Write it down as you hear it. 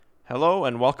Hello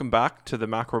and welcome back to the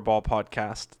Macro Ball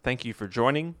podcast. Thank you for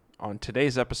joining. On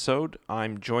today's episode,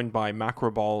 I'm joined by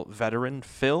Macro Ball veteran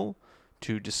Phil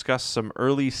to discuss some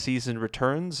early season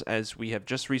returns as we have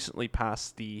just recently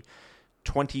passed the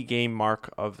 20 game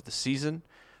mark of the season.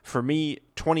 For me,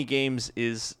 20 games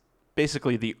is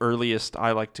basically the earliest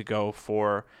I like to go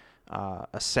for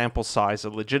a sample size, a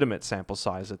legitimate sample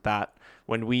size at that,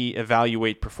 when we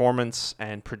evaluate performance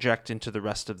and project into the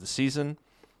rest of the season.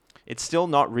 It's still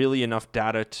not really enough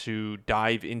data to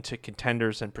dive into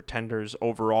contenders and pretenders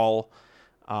overall,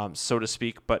 so to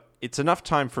speak, but it's enough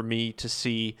time for me to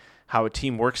see how a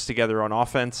team works together on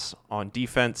offense, on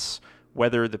defense,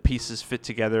 whether the pieces fit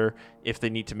together, if they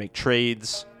need to make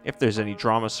trades, if there's any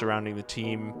drama surrounding the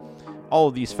team. All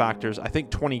of these factors, I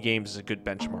think 20 games is a good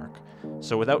benchmark.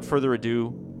 So without further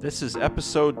ado, this is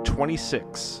episode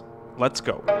 26. Let's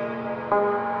go.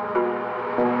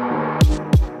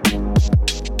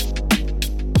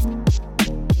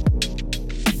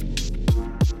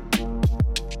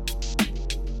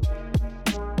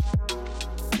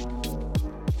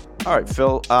 All right,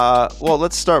 Phil. Well,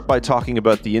 let's start by talking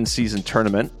about the in-season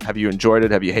tournament. Have you enjoyed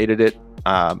it? Have you hated it?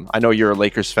 I know you're a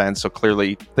Lakers fan, so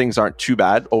clearly things aren't too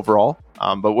bad overall.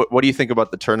 But what do you think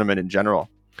about the tournament in general?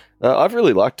 I've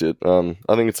really liked it.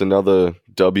 I think it's another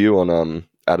W on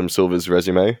Adam Silver's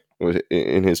resume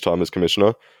in his time as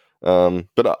commissioner.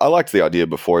 But I liked the idea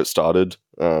before it started.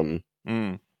 I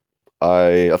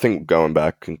think going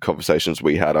back in conversations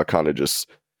we had, I kind of just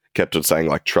kept on saying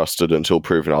like trusted until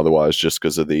proven otherwise, just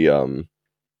because of the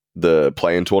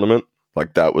play-in tournament.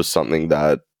 Like that was something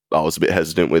that I was a bit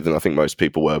hesitant with, and I think most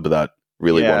people were, but that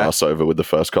really won us over with the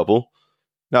first couple.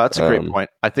 No, that's a great point.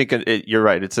 I think you're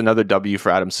right. It's another W for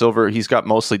Adam Silver. He's got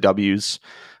mostly W's.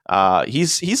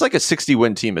 He's like a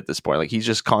 60-win team at this point. Like he's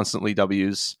just constantly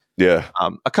W's. Yeah.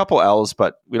 A couple L's,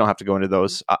 but we don't have to go into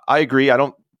those. I agree. I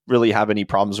don't really have any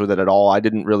problems with it at all. I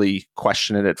didn't really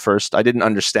question it at first. I didn't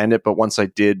understand it, but once I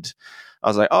did, I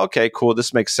was like, oh, okay, cool.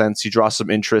 This makes sense. You draw some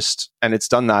interest, and it's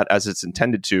done that as it's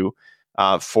intended to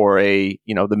for the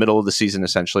middle of the season,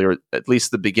 essentially, or at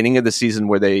least the beginning of the season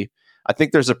where I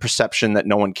think there's a perception that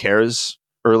no one cares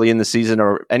early in the season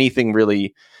or anything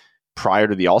really prior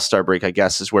to the All-Star break, I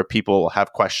guess, is where people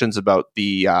have questions about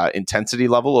the intensity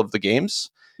level of the games.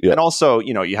 Yeah. And also,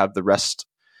 you have the rest,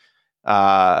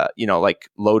 like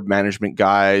load management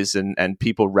guys and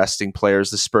people resting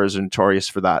players. The Spurs are notorious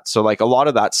for that. So like a lot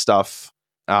of that stuff,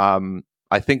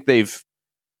 I think they've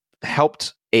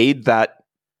helped aid that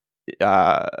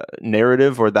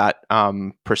narrative or that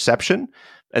perception,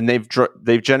 and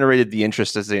they've generated the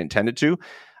interest as they intended to.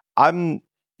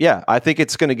 I think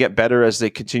it's going to get better as they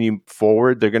continue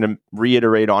forward. They're going to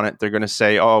reiterate on it. They're going to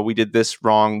say, oh, we did this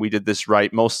wrong, we did this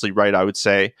right, mostly right, I would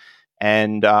say.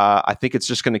 And I think it's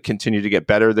just going to continue to get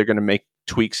better. They're going to make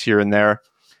tweaks here and there.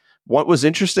 What was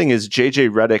interesting is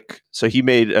JJ Redick. So he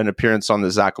made an appearance on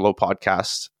the Zach Lowe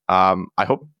podcast. I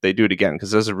hope they do it again because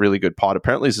there's a really good pod.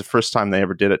 Apparently, it's the first time they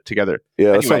ever did it together.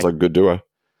 Yeah, that sounds like a good duo.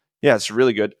 Yeah, it's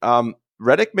really good.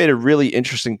 Redick made a really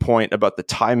interesting point about the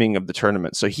timing of the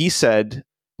tournament. So he said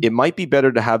it might be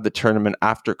better to have the tournament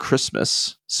after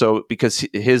Christmas. So because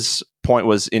his point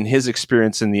was, in his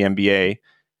experience in the NBA,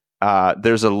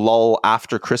 there's a lull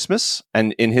after Christmas,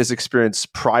 and in his experience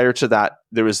prior to that,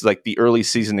 there was like the early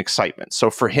season excitement. So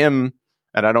for him,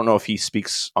 and I don't know if he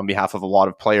speaks on behalf of a lot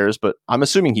of players, but I'm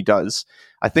assuming he does.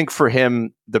 I think for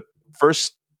him, the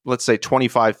first, let's say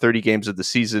 25, 30 games of the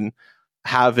season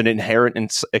have an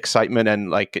inherent excitement and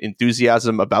like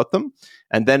enthusiasm about them.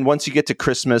 And then once you get to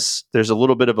Christmas, there's a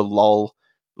little bit of a lull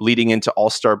leading into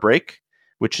All-Star break,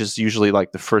 which is usually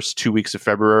like the first 2 weeks of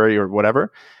February or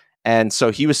whatever. And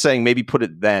so he was saying maybe put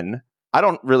it then. I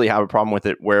don't really have a problem with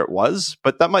it where it was,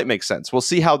 but that might make sense. We'll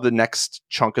see how the next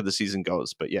chunk of the season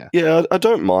goes, but yeah. Yeah, I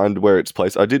don't mind where it's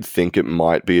placed. I did think it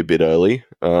might be a bit early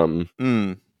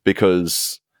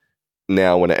because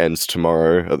now when it ends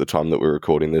tomorrow at the time that we're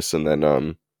recording this, and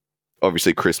then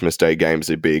obviously Christmas Day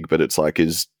games are big, but it's like,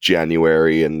 is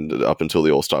January and up until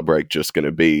the All-Star break just going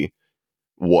to be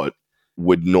what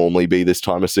would normally be this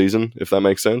time of season, if that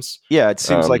makes sense? Yeah, it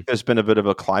seems like there's been a bit of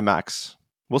a climax.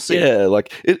 We'll see. Yeah,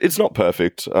 like it's not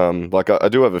perfect. Like I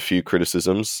do have a few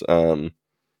criticisms.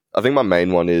 I think my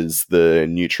main one is the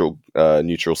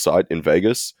neutral site in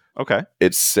Vegas. Okay.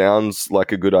 It sounds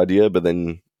like a good idea, but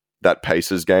then that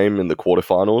Pacers game in the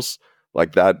quarterfinals,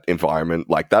 like that environment,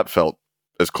 like that felt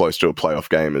as close to a playoff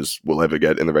game as we'll ever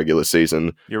get in the regular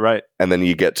season. You're right. And then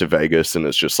you get to Vegas and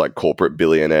it's just like corporate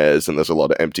billionaires and there's a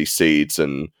lot of empty seats,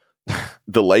 and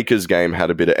the Lakers game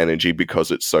had a bit of energy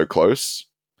because it's so close,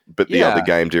 but the other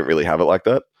game didn't really have it like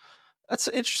that. That's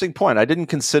an interesting point. I didn't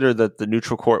consider that the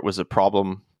neutral court was a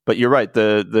problem But you're right.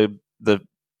 The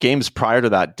games prior to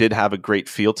that did have a great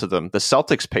feel to them. The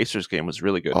Celtics-Pacers game was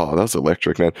really good. Oh, that was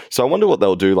electric, man. So I wonder what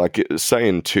they'll do. Like, say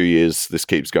in 2 years this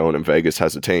keeps going and Vegas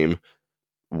has a team.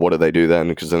 What do they do then?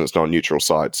 Because then it's not a neutral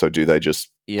site. So do they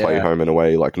just play home and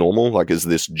away like normal? Like, is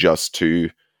this just to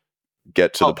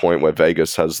get to the point where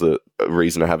Vegas has the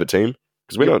reason to have a team?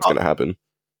 Because we know it's going to happen.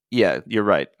 Yeah, you're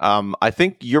right. I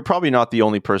think you're probably not the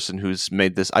only person who's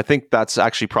made this. I think that's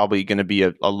actually probably going to be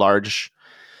a large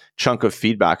chunk of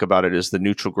feedback about it, is the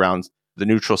neutral ground, the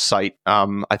neutral site.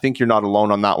 I think you're not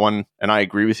alone on that one, and I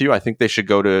agree with you. I think they should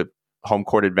go to home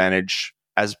court advantage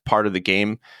as part of the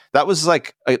game. That was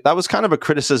kind of a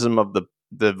criticism of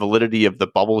the validity of the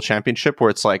bubble championship, where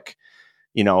it's like,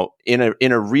 in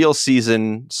a real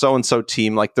season, so-and-so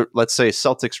team, like let's say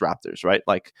Celtics Raptors, right?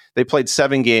 Like they played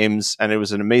 7 games and it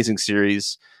was an amazing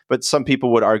series, but some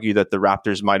people would argue that the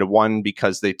Raptors might have won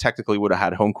because they technically would have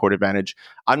had home court advantage.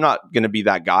 I'm not going to be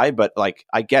that guy, but like,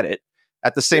 I get it.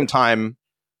 At the same time,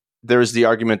 there's the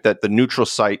argument that the neutral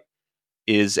site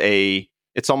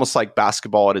it's almost like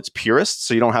basketball at its purest.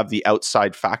 So you don't have the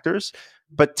outside factors,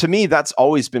 but to me, that's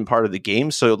always been part of the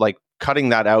game. So like cutting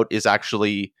that out is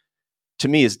actually, to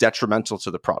me, is detrimental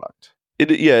to the product.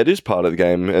 It is part of the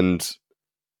game, and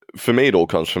for me, it all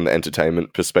comes from the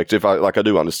entertainment perspective. I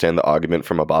do understand the argument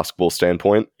from a basketball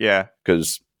standpoint. Yeah,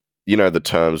 because the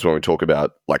terms when we talk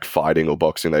about like fighting or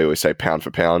boxing, they always say pound for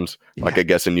pound. Yeah. Like I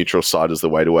guess a neutral site is the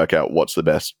way to work out what's the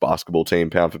best basketball team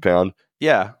pound for pound.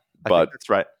 Yeah, I think that's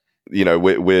right.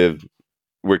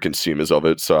 We're consumers of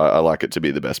it, so I like it to be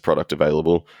the best product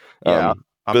available. Yeah.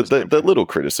 But the little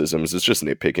criticisms is just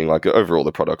nitpicking. Like overall,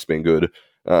 the product's been good.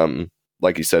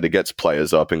 Like you said, it gets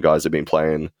players up and guys have been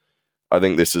playing. I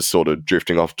think this is sort of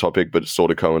drifting off topic, but it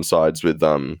sort of coincides with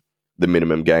the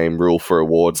minimum game rule for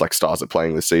awards. Like stars are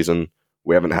playing this season.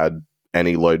 We haven't had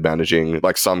any load managing.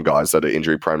 Like some guys that are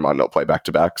injury prone might not play back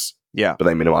to backs. Yeah, but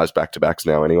they minimize back to backs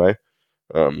now anyway.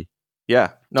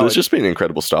 Yeah, no, so it's just been an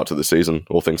incredible start to the season,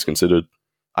 all things considered.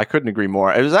 I couldn't agree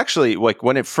more. It was actually like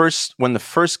when the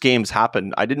first games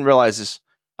happened, I didn't realize this.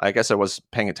 I guess I was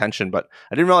paying attention, but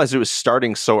I didn't realize it was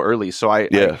starting so early. So I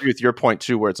agree with your point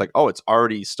too, where it's like, oh, it's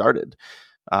already started.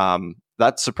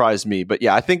 That surprised me, but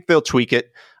yeah, I think they'll tweak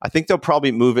it. I think they'll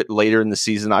probably move it later in the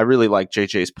season. I really like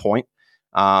JJ's point.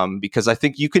 Because I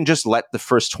think you can just let the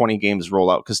first 20 games roll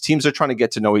out because teams are trying to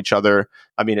get to know each other.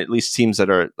 I mean, at least teams that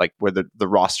are like where the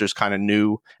roster's kind of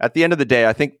new. At the end of the day,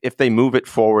 I think if they move it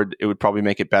forward, it would probably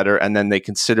make it better. And then they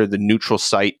consider the neutral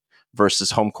site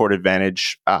versus home court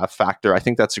advantage factor. I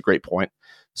think that's a great point.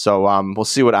 So we'll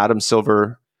see what Adam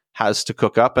Silver has to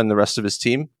cook up and the rest of his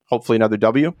team. Hopefully another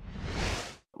W.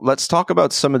 Let's talk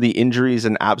about some of the injuries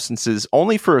and absences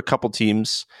only for a couple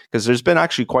teams, because there's been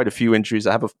actually quite a few injuries.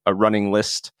 I have a running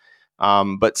list,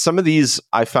 but some of these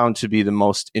I found to be the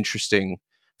most interesting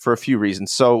for a few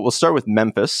reasons. So we'll start with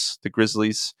Memphis, the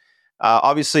Grizzlies.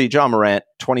 Obviously, Ja Morant,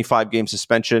 25-game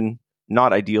suspension,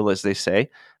 not ideal, as they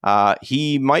say.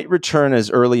 He might return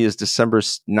as early as December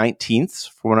 19th,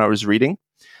 from when I was reading.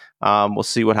 We'll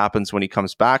see what happens when he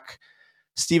comes back.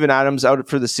 Steven Adams out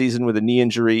for the season with a knee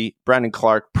injury. Brandon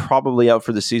Clark probably out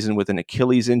for the season with an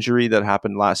Achilles injury that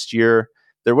happened last year.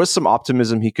 There was some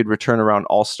optimism he could return around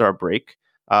All-Star break.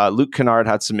 Luke Kennard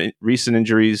had some recent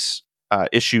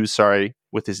issues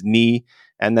with his knee.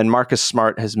 And then Marcus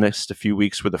Smart has missed a few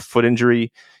weeks with a foot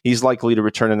injury. He's likely to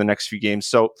return in the next few games.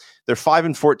 So they're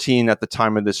 5-14 at the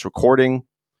time of this recording.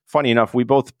 Funny enough, we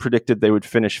both predicted they would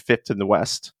finish 5th in the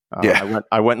West.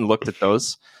 I went and looked at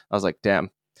those. I was like, damn.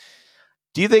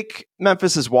 Do you think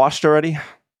Memphis is washed already?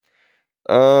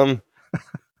 I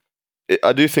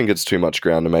do think it's too much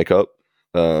ground to make up.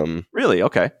 Really?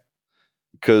 Okay.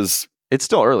 Because it's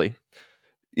still early.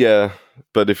 Yeah,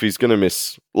 but if he's going to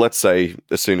miss, let's say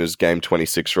as soon as game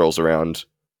 26 rolls around,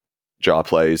 Ja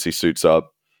plays, he suits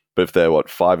up. But if they're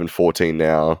 5-14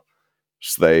 now,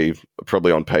 so they are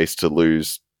probably on pace to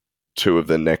lose 2 of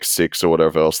the next 6 or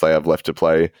whatever else they have left to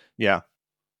play. Yeah.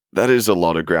 That is a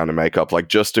lot of ground to make up. Like,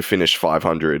 just to finish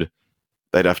 500,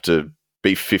 they'd have to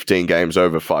be 15 games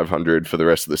over 500 for the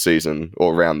rest of the season,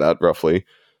 or around that, roughly.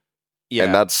 Yeah.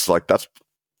 And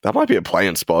that might be a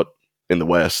play-in spot in the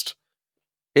West.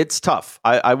 It's tough.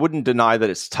 I wouldn't deny that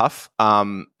it's tough.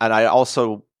 And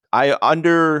I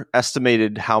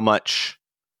underestimated how much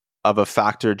of a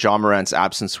factor Ja Morant's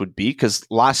absence would be, because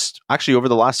over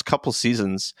the last couple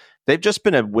seasons, they've just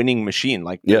been a winning machine.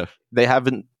 Like, they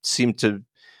haven't seemed to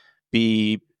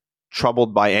be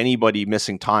troubled by anybody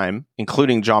missing time,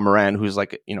 including Ja Morant, who's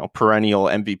perennial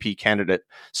MVP candidate.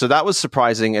 So that was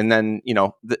surprising. And then,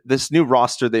 this new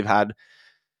roster they've had,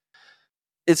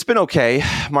 It's been okay.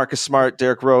 Marcus Smart,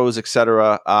 Derrick Rose,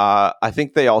 etc. I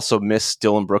think they also miss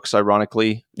Dylan Brooks,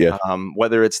 ironically. Yeah.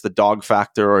 Whether it's the dog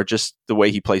factor or just the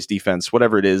way he plays defense,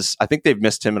 whatever it is, I think they've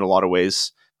missed him in a lot of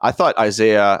ways. I thought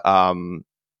Isaiah,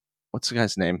 what's the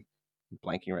guy's name? I'm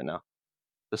blanking right now.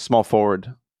 The small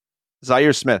forward,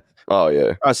 Zaire Smith. Oh,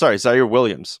 yeah. Zaire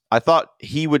Williams. I thought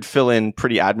he would fill in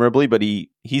pretty admirably, but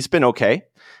he's been okay.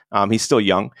 He's still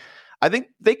young. I think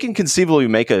they can conceivably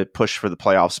make a push for the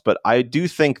playoffs, but I do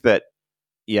think that,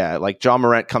 like John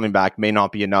Morant coming back may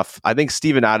not be enough. I think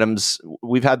Steven Adams,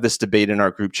 we've had this debate in our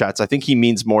group chats. I think he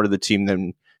means more to the team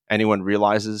than anyone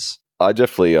realizes. I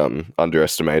definitely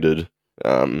underestimated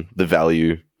the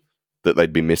value that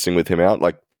they'd be missing with him out.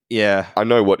 Like, yeah, I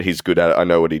know what he's good at. I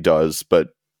know what he does, but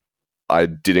I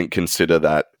didn't consider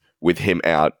that with him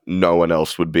out, no one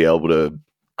else would be able to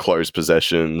close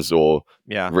possessions or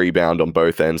rebound on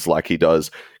both ends like he does,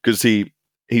 because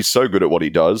he's so good at what he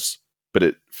does, but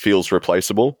it feels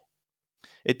replaceable.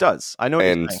 It does. I know,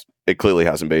 and it clearly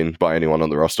hasn't been by anyone on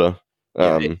the roster.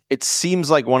 It seems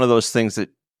like one of those things that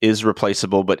is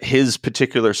replaceable, but his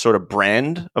particular sort of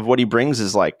brand of what he brings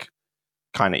is like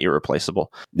kind of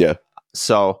irreplaceable. Yeah.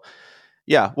 So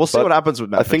we'll see what happens with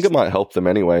Memphis. I think it might help them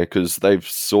anyway, because they've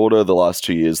sort of the last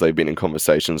 2 years they've been in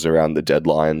conversations around the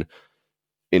deadline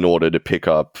in order to pick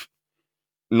up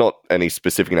not any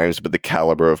specific names, but the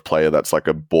caliber of player that's like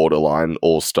a borderline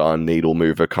all-star needle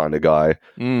mover kind of guy.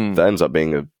 That ends up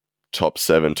being a top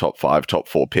 7, top 5, top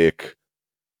 4 pick.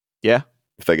 Yeah.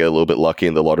 If they get a little bit lucky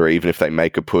in the lottery, even if they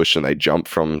make a push and they jump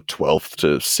from 12th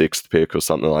to 6th pick or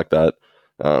something like that,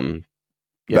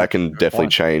 that can definitely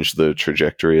change the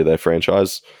trajectory of their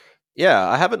franchise. Yeah,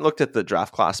 I haven't looked at the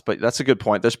draft class, but that's a good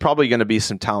point. There's probably going to be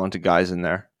some talented guys in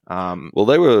there. Well,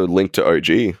 they were linked to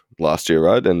OG last year,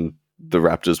 right? And the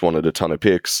Raptors wanted a ton of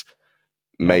picks.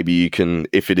 Maybe you can,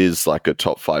 if it is like a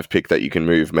top 5 pick that you can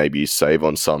move, maybe you save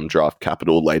on some draft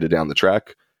capital later down the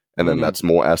track. And then that's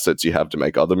more assets you have to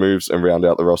make other moves and round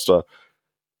out the roster.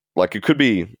 Like, it could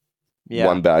be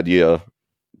one bad year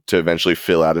to eventually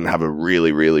fill out and have a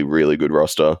really, really, really good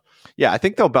roster. Yeah, I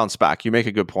think they'll bounce back. You make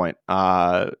a good point.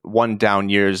 One down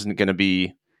year isn't going to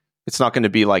be, it's not going to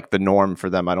be like the norm for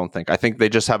them, I don't think. I think they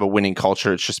just have a winning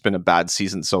culture. It's just been a bad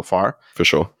season so far. For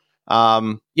sure.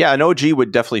 An OG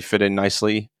would definitely fit in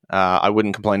nicely. I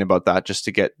wouldn't complain about that, just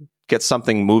to get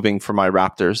something moving for my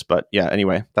Raptors. But yeah,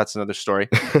 anyway, that's another story.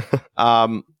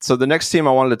 So the next team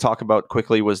I wanted to talk about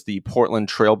quickly was the Portland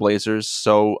Trail Blazers.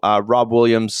 So Rob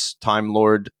Williams, Time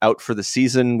Lord, out for the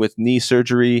season with knee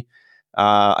surgery.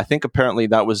 I think apparently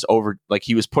that was over, like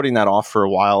he was putting that off for a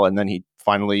while, and then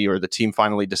the team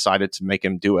finally decided to make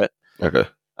him do it. Okay.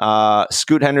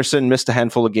 Scoot Henderson missed a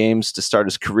handful of games to start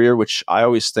his career, which I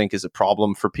always think is a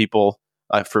problem for people,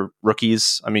 for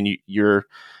rookies. I mean, you're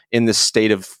in this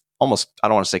state of almost, I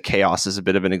don't want to say chaos is a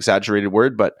bit of an exaggerated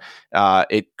word, but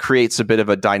it creates a bit of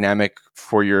a dynamic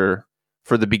for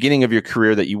the beginning of your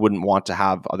career that you wouldn't want to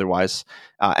have otherwise.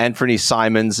 Anthony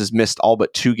Simons has missed all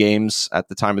but 2 games at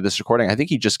the time of this recording. I think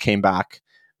he just came back,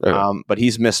 but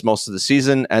he's missed most of the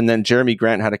season. And then Jeremy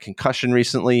Grant had a concussion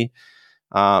recently.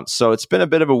 So it's been a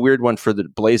bit of a weird one for the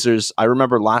Blazers. I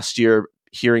remember last year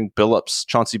hearing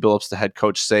Chauncey Billups, the head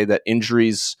coach, say that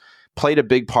injuries played a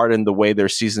big part in the way their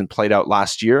season played out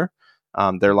last year,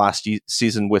 their last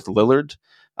season with Lillard.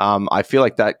 I feel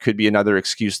like that could be another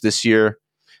excuse this year.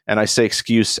 And I say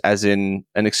excuse as in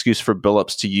an excuse for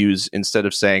Billups to use instead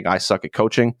of saying I suck at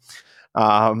coaching.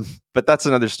 But that's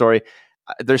another story.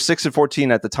 They're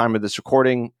 6-14 at the time of this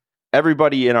recording.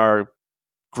 Everybody in our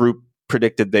group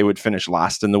predicted they would finish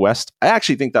last in the West. I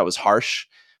actually think that was harsh.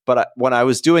 But when I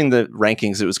was doing the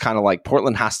rankings, it was kind of like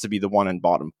Portland has to be the one and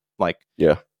bottom. Like,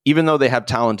 even though they have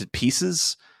talented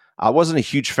pieces, I wasn't a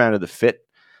huge fan of the fit.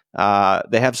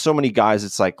 They have so many guys.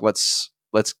 It's like,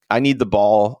 I need the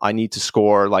ball. I need to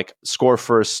score, like score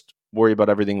first, worry about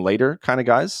everything later kind of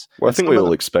guys. Well, I think we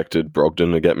all expected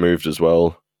Brogdon to get moved as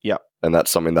well. Yeah. And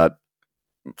that's something that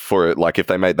if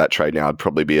they made that trade now, it'd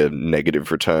probably be a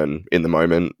negative return in the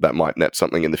moment that might net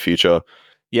something in the future.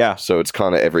 Yeah. So it's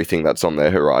kind of everything that's on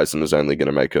their horizon is only going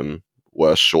to make them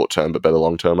worse short term, but better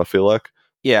long term, I feel like.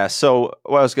 Yeah. So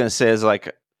what I was going to say is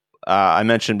I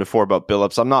mentioned before about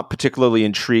Billups. I'm not particularly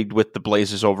intrigued with the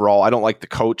Blazers overall. I don't like the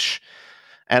coach,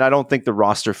 and I don't think the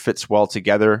roster fits well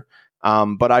together.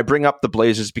 But I bring up the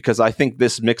Blazers because I think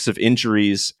this mix of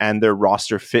injuries and their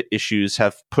roster fit issues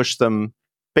have pushed them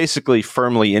basically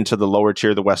firmly into the lower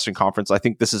tier of the Western Conference. I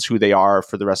think this is who they are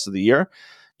for the rest of the year,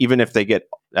 even if they get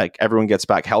everyone gets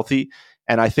back healthy.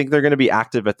 And I think they're going to be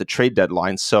active at the trade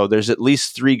deadline. So there's at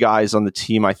least 3 guys on the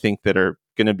team I think that are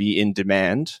going to be in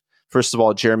demand. First of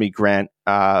all, Jeremy Grant,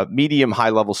 medium high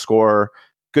level scorer,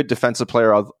 good defensive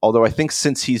player. Although I think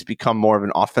since he's become more of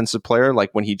an offensive player, like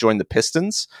when he joined the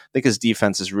Pistons, I think his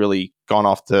defense has really gone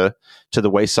off to the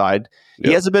wayside. Yep.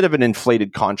 He has a bit of an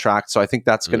inflated contract, so I think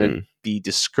that's going to be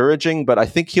discouraging. But I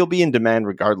think he'll be in demand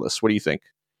regardless. What do you think?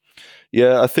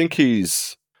 Yeah, I think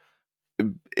it's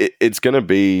going to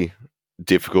be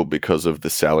difficult because of the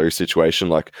salary situation.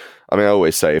 Like, I mean, I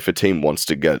always say if a team wants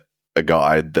to get a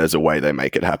guy, there's a way they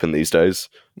make it happen these days.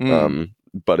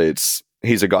 But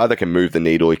he's a guy that can move the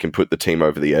needle. He can put the team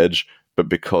over the edge. But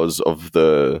because of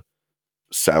the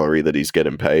salary that he's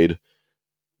getting paid,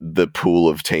 the pool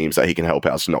of teams that he can help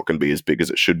out is not going to be as big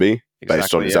as it should be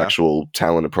based on his actual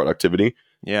talent and productivity.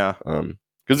 Yeah.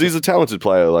 Because he's a talented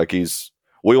player. Like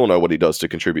we all know what he does to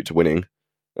contribute to winning.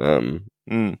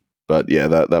 But yeah,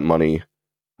 that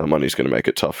money's going to make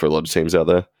it tough for a lot of teams out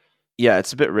there. Yeah,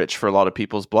 it's a bit rich for a lot of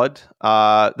people's blood.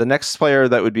 The next player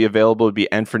that would be available would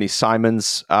be Anthony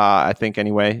Simons, I think,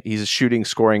 anyway. He's a shooting,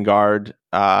 scoring guard.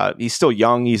 He's still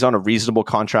young. He's on a reasonable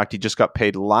contract. He just got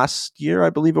paid last year,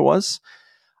 I believe it was.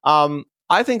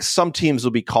 I think some teams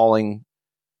will be calling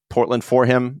Portland for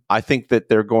him. I think that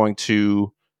they're going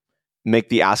to make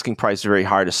the asking price very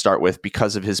high to start with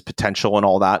because of his potential and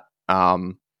all that.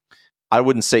 I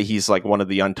wouldn't say he's like one of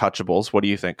the untouchables. What do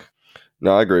you think?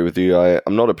 No, I agree with you.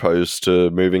 I'm not opposed to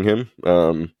moving him.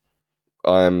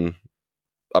 I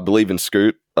believe in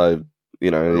Scoot.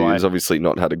 He's obviously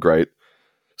not had a great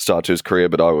start to his career,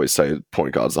 but I always say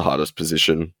point guard's the hardest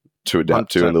position to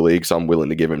adapt 100%. To in the league, so I'm willing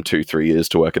to give him 2-3 years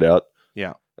to work it out.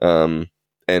 Yeah.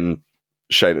 And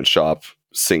Shaedon Sharpe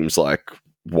seems like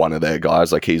one of their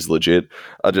guys. Like, he's legit.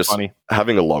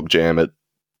 Having a logjam at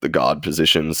the guard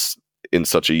positions in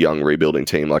such a young rebuilding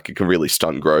team, like, it can really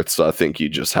stunt growth. So I think you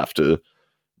just have to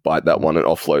bite that one and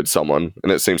offload someone.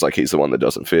 And it seems like he's the one that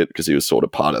doesn't fit because he was sort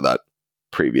of part of that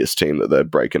previous team that they're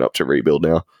breaking up to rebuild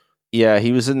now. Yeah,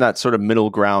 he was in that sort of middle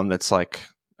ground that's like,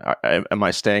 am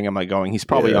I staying? Am I going? He's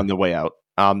probably on the way out.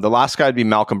 The last guy would be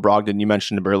Malcolm Brogdon. You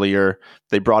mentioned him earlier.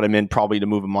 They brought him in probably to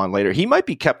move him on later. He might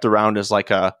be kept around as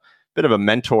like a bit of a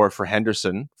mentor for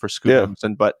Henderson, for Scoot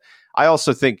Henderson, but I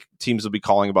also think teams will be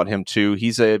calling about him too.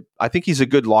 I think he's a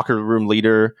good locker room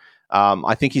leader.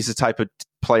 I think he's the type of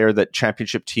player that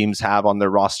championship teams have on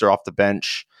their roster off the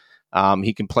bench.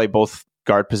 He can play both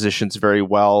guard positions very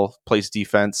well, plays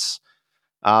defense.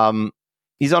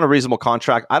 He's on a reasonable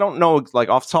contract. I don't know, like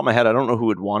off the top of my head, I don't know who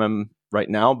would want him right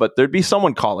now, but there'd be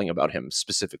someone calling about him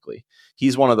specifically.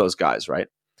 He's one of those guys, right?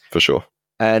 For sure.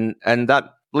 And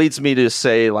that leads me to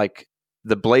say, like,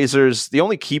 the Blazers, the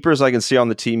only keepers I can see on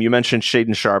the team, you mentioned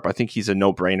Shaedon Sharpe. I think he's a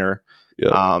no-brainer.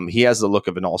 Yeah. He has the look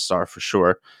of an all-star for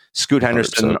sure. Scoot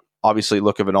Henderson, 100%. Obviously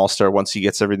look of an all-star once he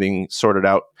gets everything sorted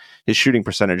out. His shooting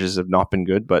percentages have not been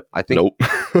good, but I think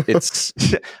I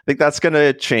think that's going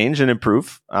to change and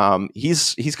improve.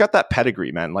 He's got that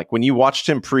pedigree, man. Like, when you watched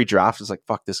him pre-draft, it's like,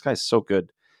 fuck, this guy's so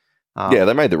good.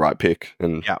 They made the right pick,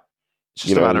 and it's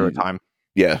just a matter of time.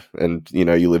 Yeah, and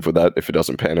you live with that if it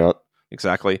doesn't pan out.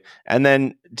 Exactly. And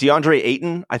then DeAndre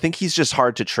Ayton, I think he's just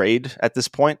hard to trade at this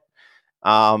point.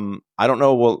 I don't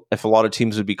know if a lot of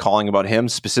teams would be calling about him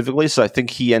specifically, so I think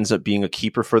he ends up being a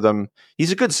keeper for them.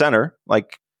 He's a good center,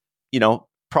 like,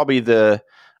 probably the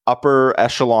upper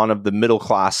echelon of the middle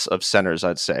class of centers,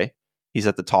 I'd say. He's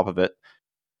at the top of it.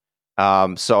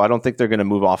 So I don't think they're going to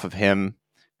move off of him.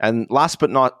 And last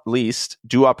but not least,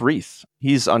 Duop Reath.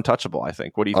 He's untouchable, I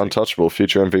think. What do you think? Untouchable,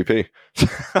 future MVP.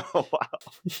 Oh,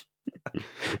 wow.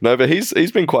 No, but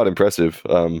he's been quite impressive.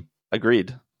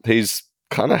 Agreed. He's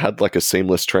kind of had like a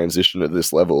seamless transition at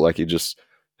this level. Like, he just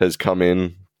has come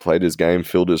in, played his game,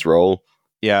 filled his role.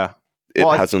 Yeah. It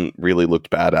hasn't really looked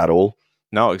bad at all.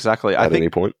 No, exactly. At any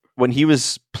point. When he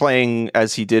was playing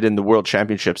as he did in the World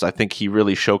Championships, I think he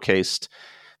really showcased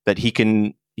that he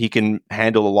can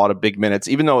handle a lot of big minutes,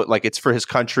 even though like it's for his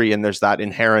country and there's that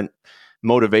inherent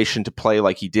motivation to play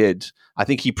like he did. I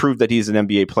think he proved that he's an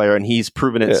NBA player, and he's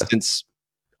proven it since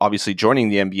obviously joining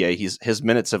the NBA. His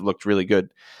minutes have looked really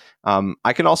good.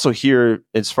 I can also hear,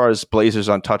 as far as Blazers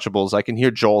untouchables, I can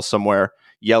hear Joel somewhere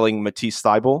yelling Matisse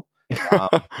Thybulle.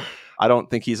 I don't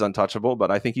think he's untouchable, but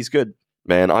I think he's good.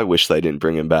 Man, I wish they didn't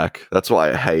bring him back. That's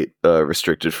why I hate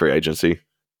restricted free agency.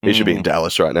 He should be in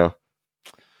Dallas right now.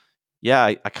 Yeah,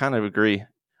 I kind of agree.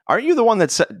 Aren't you the one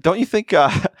that said, don't you think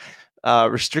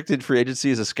restricted free agency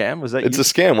is a scam? Was that It's a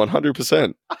scam,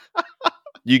 100%.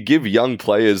 You give young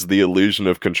players the illusion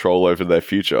of control over their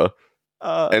future,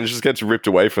 and it just gets ripped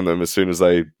away from them as soon as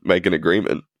they make an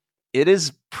agreement. It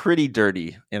is pretty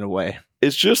dirty in a way.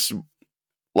 It's just,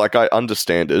 like, I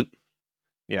understand it.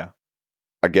 Yeah.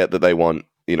 I get that they want,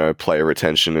 player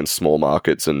retention in small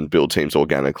markets and build teams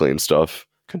organically and stuff.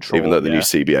 Control, even though the new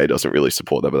CBA doesn't really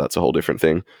support that, but that's a whole different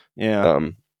thing. Yeah.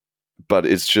 But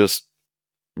it's just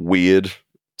weird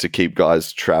to keep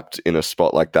guys trapped in a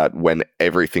spot like that when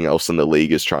everything else in the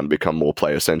league is trying to become more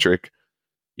player-centric.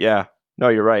 Yeah. No,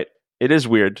 you're right. It is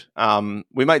weird.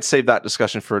 We might save that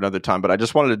discussion for another time, but I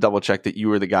just wanted to double check that you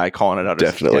were the guy calling it out.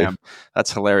 Definitely. As a scam.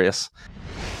 That's hilarious.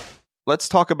 Let's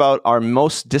talk about our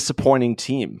most disappointing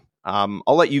team. I'll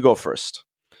let you go first.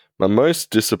 My most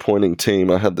disappointing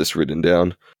team, I had this written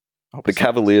down. The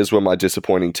Cavaliers were my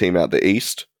disappointing team out the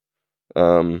East.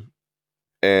 And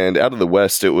out of the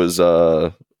West, it was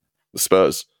the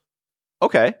Spurs.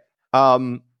 Okay.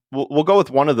 We'll go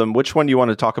with one of them. Which one do you want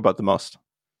to talk about the most?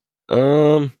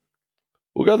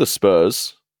 We'll go the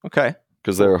Spurs. Okay.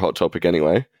 Because they're a hot topic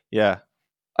anyway. Yeah.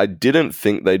 I didn't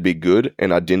think they'd be good,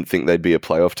 and I didn't think they'd be a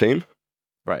playoff team.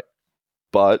 Right.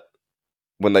 But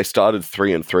when they started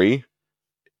 3-3,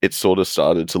 it sort of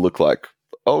started to look like,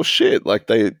 oh shit, like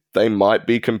they might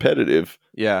be competitive.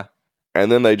 Yeah.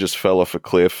 And then they just fell off a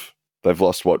cliff. They've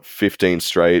lost, 15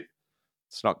 straight.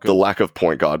 It's not good. The lack of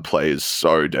point guard play is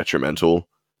so detrimental.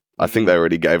 I think they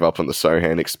already gave up on the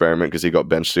Sohan experiment because he got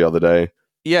benched the other day.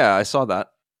 Yeah, I saw that.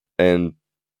 And,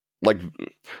 I'm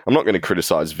not going to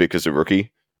criticize Vic as a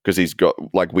rookie because he's got,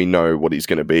 we know what he's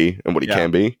going to be and what he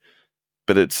can be.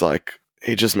 But it's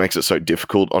he just makes it so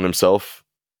difficult on himself.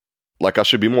 I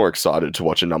should be more excited to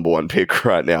watch a number one pick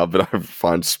right now, but I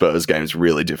find Spurs games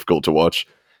really difficult to watch.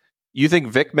 You think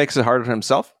Vic makes it hard on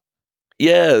himself?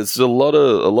 Yeah, it's a lot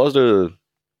of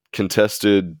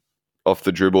contested off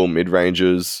the dribble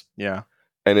mid-ranges. Yeah.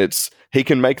 And he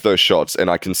can make those shots, and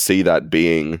I can see that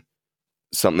being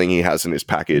something he has in his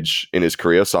package in his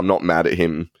career. So I'm not mad at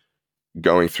him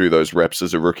going through those reps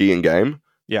as a rookie in game.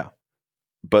 Yeah.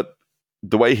 But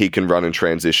the way he can run in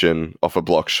transition, off a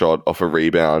block shot, off a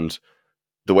rebound,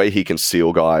 the way he can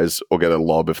seal guys or get a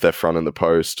lob if they're front in the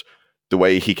post, the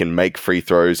way he can make free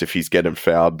throws if he's getting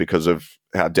fouled because of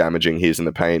how damaging he is in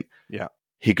the paint. Yeah.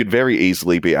 He could very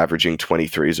easily be averaging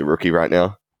 23 as a rookie right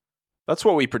now. That's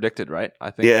what we predicted, right? I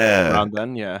think around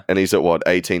then, yeah. And he's at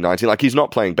 18, 19? He's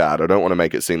not playing bad. I don't want to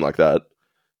make it seem like that.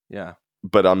 Yeah.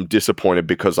 But I'm disappointed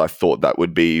because I thought that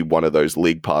would be one of those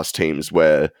league pass teams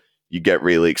where you get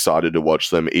really excited to watch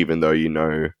them, even though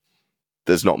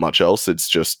there's not much else. It's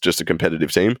just a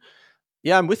competitive team.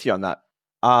 Yeah, I'm with you on that.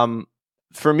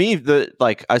 For me,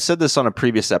 I said this on a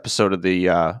previous episode of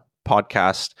the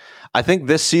podcast. I think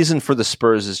this season for the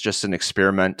Spurs is just an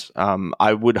experiment.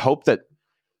 I would hope that,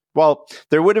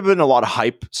 there would have been a lot of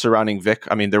hype surrounding Vic.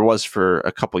 I mean, there was for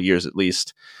a couple of years at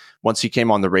least. Once he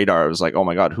came on the radar, I was like, oh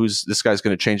my God, who's this guy's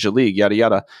going to change the league? Yada,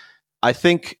 yada. I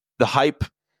think the hype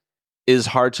is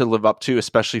hard to live up to,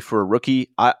 especially for a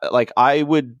rookie. I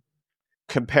would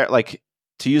compare,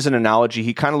 to use an analogy,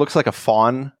 he kind of looks like a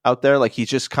fawn out there. He's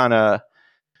just kind of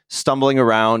stumbling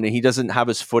around and he doesn't have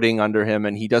his footing under him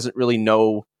and he doesn't really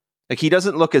know, he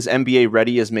doesn't look as NBA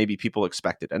ready as maybe people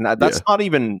expected. And that's not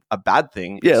even a bad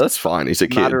thing. Yeah, that's fine. He's a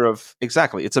kid.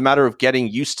 Exactly. It's a matter of getting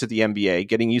used to the NBA,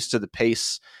 getting used to the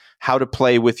pace, how to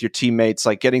play with your teammates,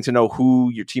 getting to know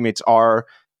who your teammates are,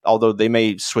 although they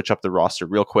may switch up the roster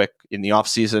real quick in the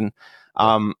offseason.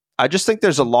 I just think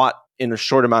there's a lot in a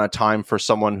short amount of time for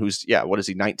someone who's,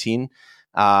 19?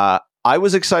 I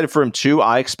was excited for him too.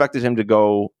 I expected him to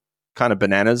go kind of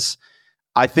bananas.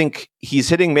 I think he's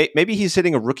hitting, maybe he's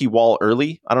hitting a rookie wall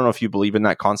early. I don't know if you believe in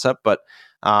that concept, but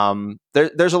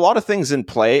there's a lot of things in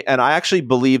play. And I actually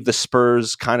believe the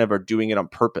Spurs kind of are doing it on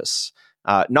purpose.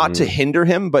 Not to hinder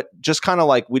him, but just kind of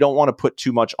we don't want to put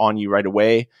too much on you right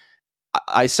away.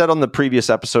 I said on the previous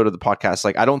episode of the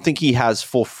podcast, I don't think he has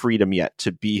full freedom yet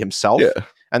to be himself. Yeah.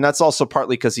 And that's also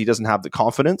partly because he doesn't have the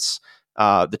confidence.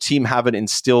 The team haven't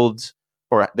installed,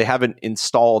 or they haven't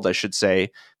installed, I should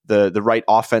say, the right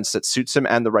offense that suits him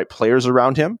and the right players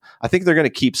around him. I think they're going to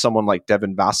keep someone like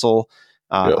Devin Vassell.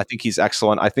 I think he's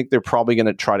excellent. I think they're probably going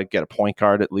to try to get a point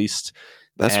guard at least.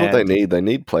 That's what they need. They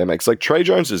need playmakers. Trey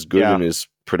Jones is good in his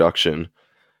production,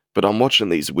 but I'm watching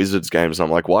these Wizards games and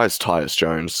I'm like, why is Tyus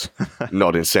Jones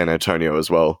not in San Antonio as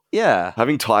well? Yeah.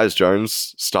 Having Tyus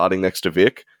Jones starting next to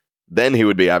Vic, then he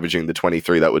would be averaging the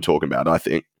 23 that we're talking about, I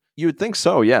think. You would think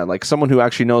so, yeah. Someone who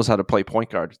actually knows how to play point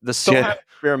guard. The Sohan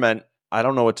experiment, I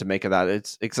don't know what to make of that.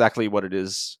 It's exactly what it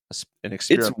is, an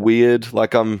experiment. It's weird.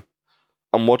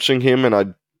 I'm watching him and I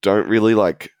don't really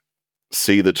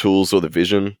see the tools or the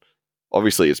vision.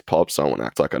 Obviously, it's pop, so I want to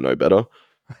act like I know better.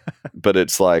 But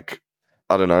it's I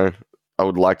don't know. I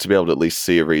would like to be able to at least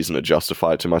see a reason to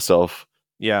justify it to myself.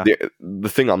 Yeah. The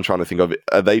thing I'm trying to think of,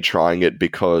 are they trying it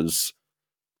because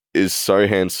is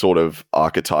Sohan's sort of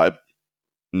archetype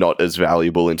not as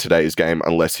valuable in today's game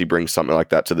unless he brings something like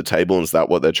that to the table? And is that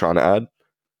what they're trying to add?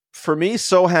 For me,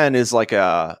 Sohan is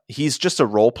he's just a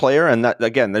role player, and that,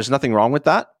 again, there's nothing wrong with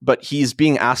that, but he's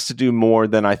being asked to do more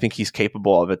than I think he's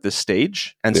capable of at this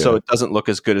stage, and so it doesn't look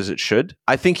as good as it should.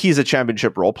 I think he's a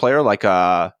championship role player,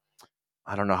 I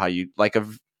don't know how you,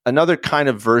 another kind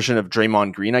of version of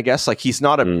Draymond Green, I guess. Like, he's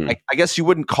not I guess you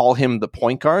wouldn't call him the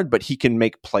point guard, but he can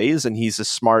make plays, and he's a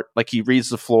smart, he reads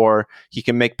the floor, he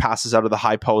can make passes out of the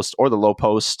high post or the low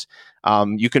post.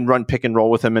 You can run pick and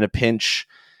roll with him in a pinch.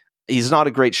 He's not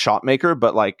a great shot maker,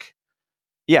 but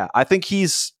I think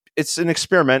it's an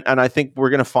experiment, and I think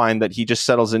we're going to find that he just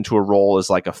settles into a role as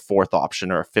a fourth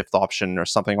option or a fifth option or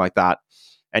something like that.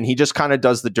 And he just kind of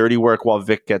does the dirty work while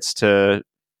Vic gets to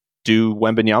do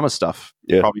Wembanyama stuff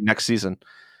probably next season.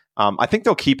 I think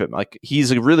they'll keep him.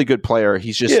 He's a really good player.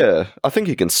 He's just... Yeah, I think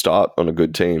he can start on a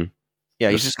good team. Yeah,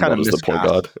 he's just kind of miscast. The point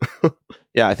guard.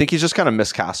 Yeah, I think he's just kind of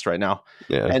miscast right now.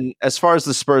 Yeah. And as far as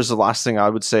the Spurs, the last thing I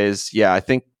would say is, I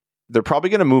think they're probably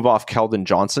going to move off Keldon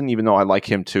Johnson, even though I like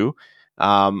him too.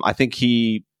 I think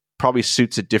he probably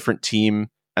suits a different team,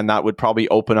 and that would probably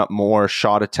open up more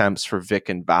shot attempts for Vic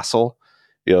and Vassell.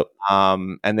 Yep.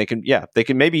 And they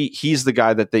can maybe he's the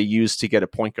guy that they use to get a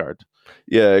point guard.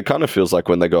 Yeah, it kind of feels like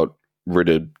when they got rid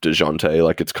of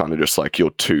DeJounte, it's kind of just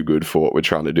you're too good for what we're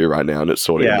trying to do right now, and it's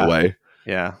sort of in the way.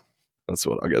 Yeah. That's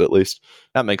what I get, at least.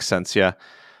 That makes sense, yeah.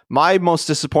 My most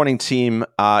disappointing team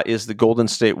is the Golden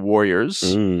State Warriors.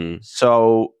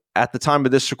 So at the time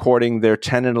of this recording, they're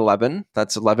 10-11.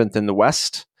 That's 11th in the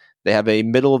West. They have a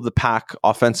middle of the pack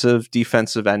offensive,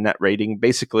 defensive, and net rating,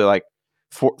 basically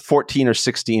 14 or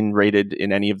 16 rated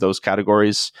in any of those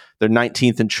categories. They're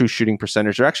 19th in true shooting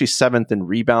percentage. They're actually 7th in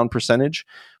rebound percentage,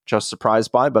 which I was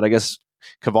surprised by, but I guess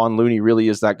Kevon Looney really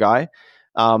is that guy.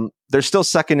 They're still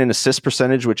second in assist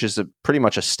percentage, which is pretty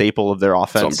much a staple of their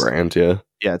offense. It's on brand, yeah.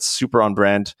 Yeah, it's super on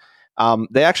brand.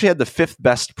 They actually had the 5th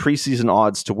best preseason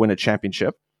odds to win a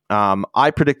championship.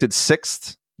 I predicted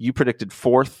 6th. You predicted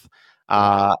 4th.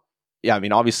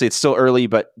 Obviously it's still early,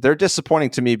 but they're disappointing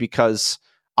to me because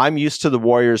I'm used to the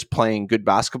Warriors playing good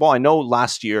basketball. I know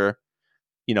last year,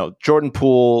 Jordan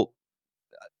Poole,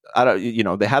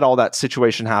 they had all that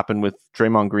situation happen with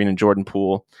Draymond Green and Jordan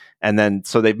Poole, and then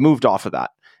so they've moved off of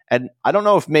that. And I don't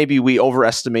know if maybe we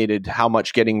overestimated how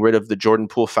much getting rid of the Jordan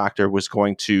Poole factor was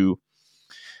going to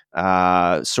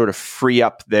sort of free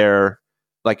up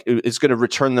it's going to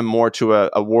return them more to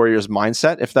a Warriors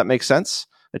mindset, if that makes sense,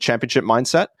 a championship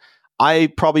mindset.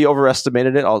 I probably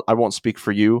overestimated it. I won't speak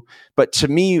for you. But to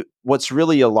me, what's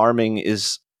really alarming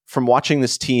is from watching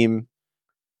this team,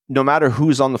 no matter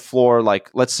who's on the floor,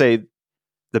 let's say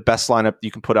the best lineup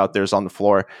you can put out there is on the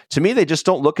floor. To me, they just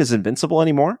don't look as invincible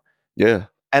anymore. Yeah.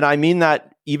 And I mean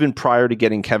that even prior to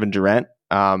getting Kevin Durant.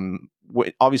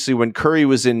 Obviously, when Curry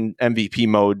was in MVP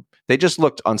mode, they just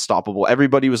looked unstoppable.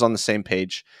 Everybody was on the same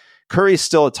page. Curry's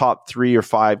still a top 3 or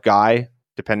 5 guy,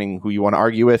 depending who you want to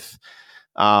argue with.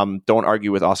 Don't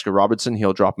argue with Oscar Robertson.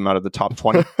 He'll drop him out of the top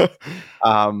 20.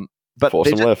 But force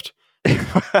him left.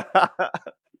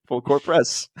 Full court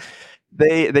press.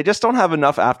 They just don't have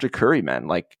enough after Curry, man.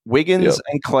 Wiggins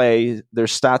and Klay, their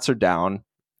stats are down.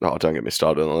 Oh, don't get me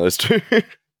started on those two.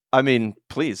 I mean,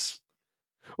 please.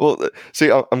 Well, see,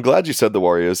 I'm glad you said the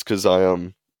Warriors because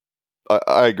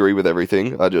I agree with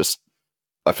everything.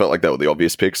 I felt like they were the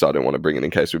obvious pick, so I didn't want to bring it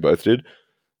in case we both did.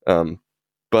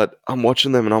 But I'm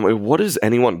watching them and I'm like, what is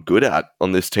anyone good at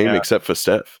on this team except for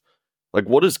Steph?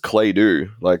 What does Klay do?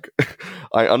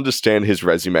 I understand his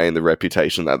resume and the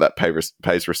reputation that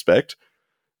pays respect,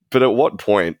 but at what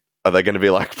point are they going to be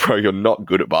like, bro, you're not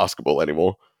good at basketball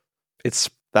anymore?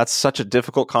 That's such a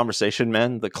difficult conversation,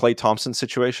 man. The Klay Thompson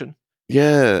situation.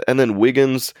 Yeah, and then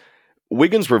Wiggins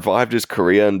revived his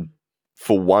career and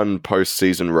for one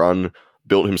postseason run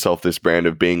built himself this brand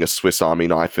of being a Swiss Army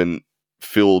knife and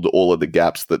filled all of the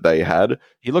gaps that they had.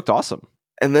 He looked awesome.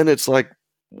 And then it's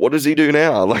what does he do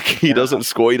now? He doesn't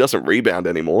score, he doesn't rebound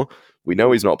anymore. We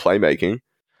know he's not playmaking.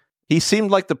 He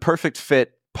seemed like the perfect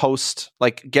fit post,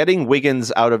 getting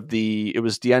Wiggins out of it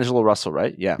was D'Angelo Russell,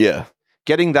 right? Yeah. Yeah.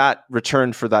 Getting that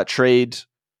returned for that trade,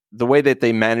 the way that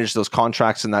they managed those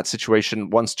contracts in that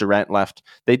situation once Durant left,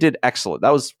 they did excellent.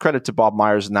 That was credit to Bob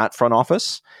Myers in that front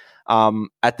office.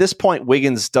 At this point,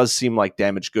 Wiggins does seem like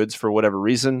damaged goods for whatever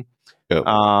reason. Yep.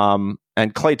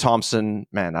 And Klay Thompson,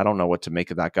 man, I don't know what to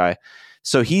make of that guy.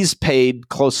 So he's paid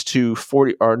close to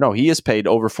he is paid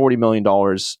over $40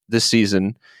 million this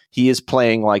season. He is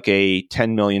playing like a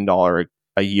 $10 million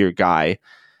a year guy.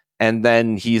 And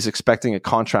then he's expecting a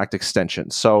contract extension.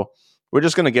 So we're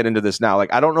just going to get into this now.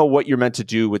 I don't know what you're meant to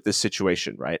do with this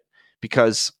situation, right?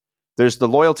 Because there's the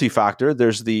loyalty factor.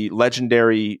 There's the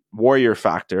legendary warrior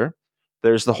factor.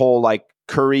 There's the whole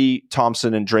Curry,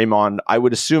 Thompson, and Draymond, I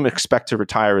would assume, expect to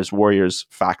retire as Warriors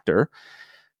factor.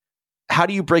 How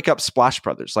do you break up Splash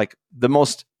Brothers, like the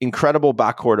most incredible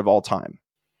backcourt of all time?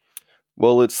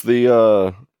 Well, it's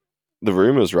the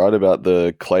rumors, right, about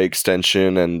the Klay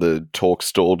extension, and the talk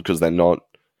stalled because they're not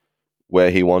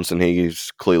where he wants, and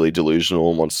he's clearly delusional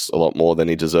and wants a lot more than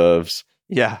he deserves.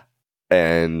 Yeah.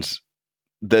 And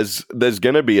there's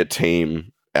going to be a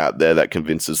team out there that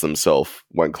convinces themselves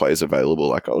when Klay's available,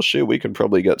 like, oh shit, we can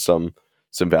probably get some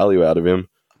value out of him.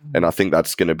 And I think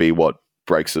that's going to be what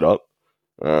breaks it up.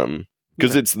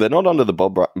 Because they're not under the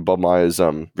Bob Myers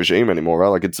regime anymore, right?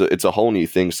 Like it's a whole new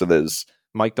thing. So there's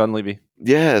Mike Dunleavy.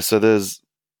 Yeah, so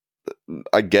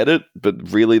I get it, but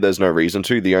really there's no reason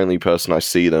to. The only person I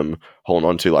see them holding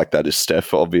on to like that is Steph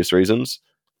for obvious reasons.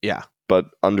 Yeah. But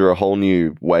under a whole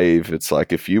new wave, it's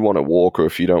like if you want to walk or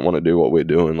if you don't want to do what we're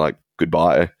doing, like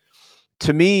goodbye.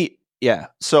 To me, yeah.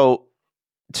 So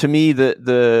to me,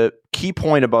 the key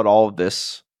point about all of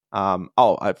this,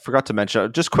 I forgot to mention, I'll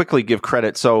just quickly give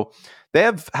credit. So they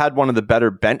have had one of the better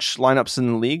bench lineups in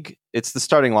the league. It's the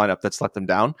starting lineup that's let them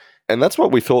down. And that's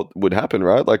what we thought would happen,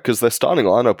 right? Like, because their starting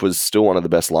lineup was still one of the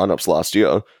best lineups last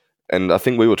year. And I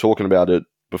think we were talking about it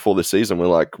before this season. We're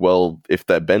like, well, if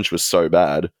their bench was so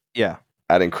bad, yeah,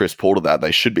 adding Chris Paul to that,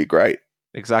 they should be great.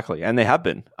 Exactly. And they have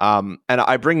been. And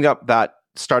I bring up that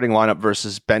starting lineup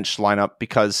versus bench lineup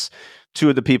because two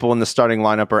of the people in the starting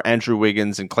lineup are Andrew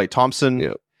Wiggins and Klay Thompson.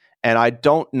 Yep. And I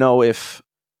don't know if...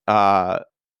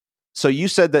 so you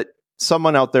said that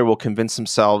someone out there will convince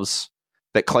themselves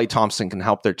that Klay Thompson can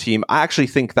help their team. I actually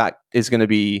think that is going to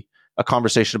be a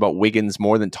conversation about Wiggins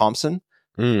more than Thompson.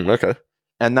 Okay.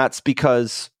 And that's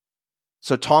because...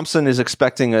 So Thompson is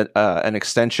expecting an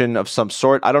extension of some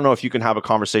sort. I don't know if you can have a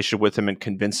conversation with him and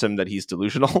convince him that he's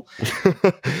delusional.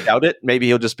 Doubt it. Maybe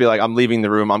he'll just be like, I'm leaving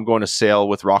the room. I'm going to sail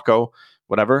with Rocco,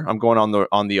 whatever. I'm going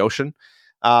on the ocean.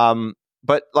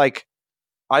 But like,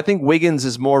 I think Wiggins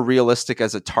is more realistic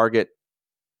as a target,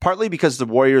 partly because the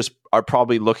Warriors are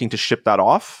probably looking to ship that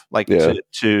off, like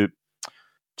to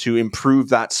improve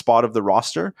that spot of the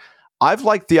roster. I've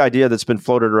liked the idea that's been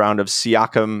floated around of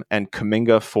Siakam and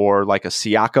Kuminga for like a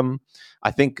Siakam. I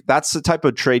think that's the type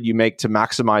of trade you make to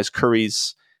maximize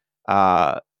Curry's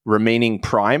remaining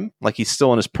prime. Like he's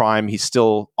still in his prime. He's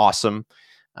still awesome.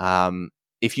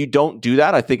 If you don't do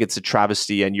that, I think it's a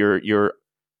travesty and you're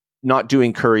not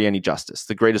doing Curry any justice.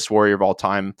 The greatest Warrior of all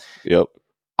time. Yep.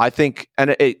 I think,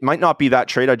 and it might not be that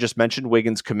trade I just mentioned,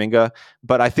 Wiggins, Kuminga,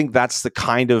 but I think that's the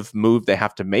kind of move they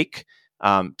have to make.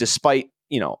 Despite,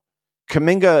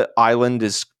 Kuminga Island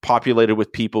is populated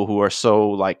with people who are so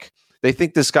like, they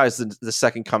think this guy's the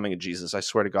second coming of Jesus. I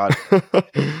swear to God.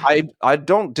 I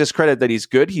don't discredit that he's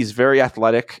good. He's very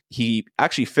athletic. He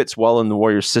actually fits well in the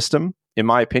Warriors system, in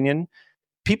my opinion.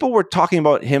 People were talking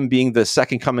about him being the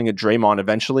second coming of Draymond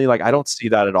eventually. Like, I don't see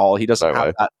that at all. He doesn't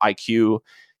have that IQ.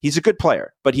 He's a good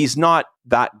player, but he's not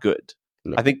that good.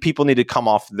 No. I think people need to come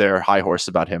off their high horse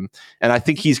about him. And I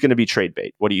think he's going to be trade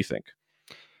bait. What do you think?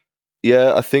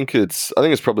 Yeah, I think it's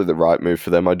probably the right move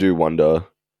for them. I do wonder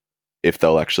if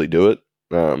they'll actually do it.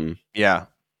 Yeah.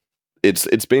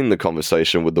 It's been the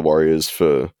conversation with the Warriors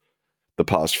for the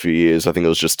past few years. I think it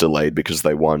was just delayed because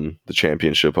they won the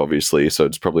championship, obviously, so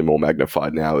it's probably more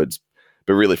magnified now. But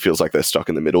it really feels like they're stuck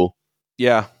in the middle.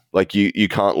 Yeah. Like you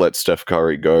can't let Steph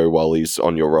Curry go while he's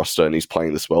on your roster and he's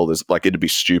playing this well. There's like, it'd be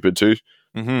stupid to.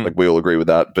 Mm-hmm. Like we all agree with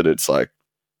that, but it's like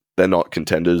they're not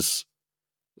contenders.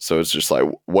 So it's just like,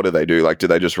 what do they do? Like, do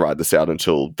they just ride this out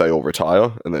until they all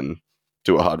retire and then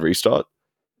do a hard restart?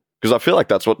 Because I feel like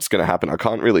that's what's going to happen. I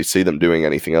can't really see them doing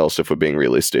anything else if we're being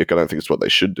realistic. I don't think it's what they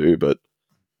should do, but...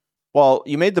 Well,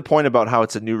 you made the point about how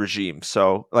it's a new regime.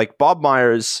 So, like, Bob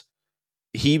Myers,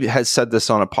 he has said this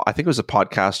on I think it was a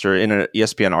podcast or in an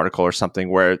ESPN article or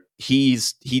something, where he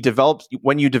developed...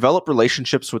 When you develop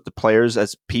relationships with the players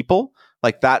as people,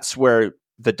 like, that's where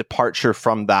the departure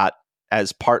from that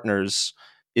as partners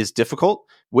is difficult.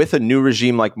 With a new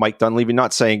regime like Mike Dunleavy,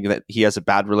 not saying that he has a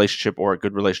bad relationship or a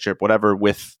good relationship, whatever,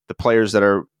 with the players that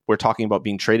we're talking about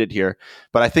being traded here.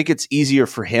 But I think it's easier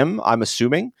for him, I'm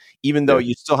assuming, even though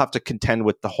you still have to contend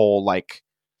with the whole like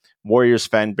Warriors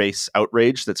fan base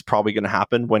outrage that's probably going to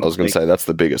happen. When I was going to say that's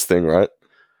the biggest thing, right?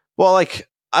 Well, like,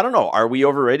 I don't know. Are we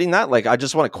overrating that? Like, I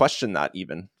just want to question that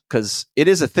even because it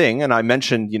is a thing. And I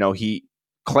mentioned,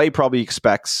 Klay probably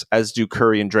expects, as do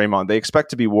Curry and Draymond, they expect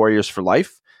to be Warriors for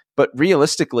life. But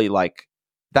realistically, like,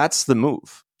 that's the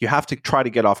move. You have to try to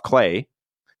get off Klay.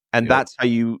 And that's how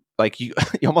you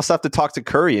almost have to talk to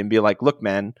Curry and be like, look,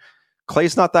 man,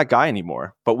 Klay's not that guy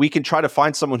anymore. But we can try to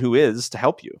find someone who is to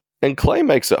help you. And Klay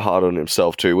makes it hard on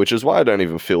himself too, which is why I don't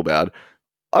even feel bad.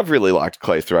 I've really liked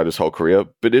Klay throughout his whole career,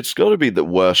 but it's got to be the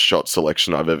worst shot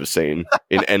selection I've ever seen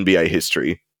in NBA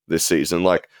history this season.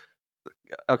 Like,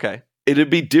 Okay. it'd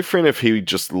be different if he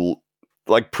just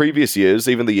like previous years,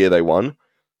 even the year they won,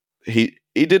 he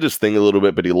did his thing a little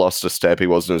bit, but he lost a step. He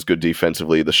wasn't as good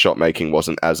defensively. The shot making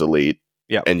wasn't as elite.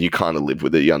 Yeah. And you kind of lived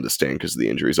with it. You understand because of the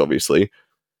injuries, obviously.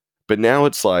 But now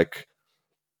it's like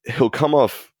he'll come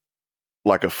off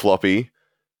like a floppy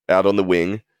out on the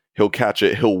wing. He'll catch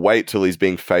it. He'll wait till he's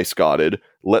being face guarded,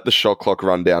 let the shot clock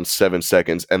run down 7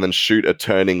 seconds, and then shoot a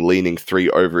turning, leaning three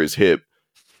over his hip.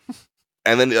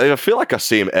 And then I feel like I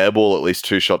see him airball at least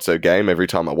 2 shots a game every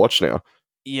time I watch now.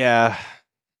 Yeah.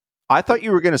 I thought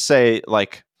you were going to say,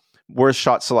 like, worst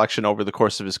shot selection over the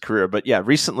course of his career. But yeah,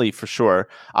 recently for sure.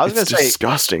 I was going to say,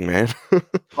 disgusting, man.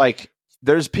 like,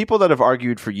 there's people that have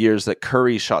argued for years that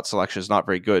Curry's shot selection is not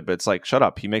very good, but it's like, shut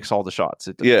up. He makes all the shots.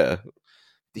 Yeah.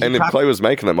 And if Klay was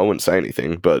making them, I wouldn't say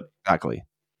anything, but... Exactly.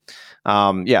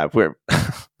 Yeah, we're...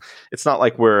 It's not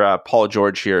like we're Paul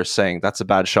George here saying that's a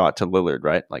bad shot to Lillard,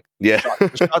 right? Like, yeah,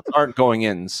 the shots aren't going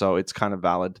in, so it's kind of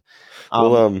valid.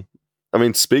 Well, I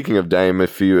mean, speaking of Dame,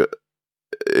 if you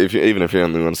even if you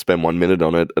only want to spend 1 minute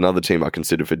on it, another team I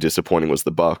considered for disappointing was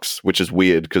the Bucks, which is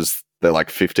weird because they're like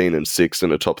 15-6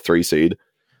 and a top 3 seed.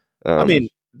 I mean,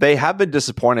 they have been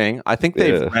disappointing. I think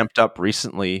they've ramped up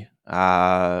recently.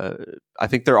 I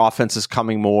think their offense is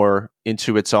coming more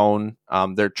into its own.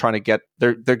 They're trying to get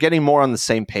they're getting more on the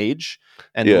same page,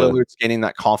 and Lillard's gaining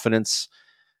that confidence.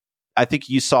 I think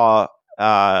you saw,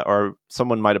 or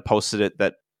someone might have posted it,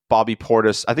 that Bobby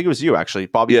Portis, I think it was you actually,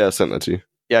 Bobby. Yeah, I sent that to you.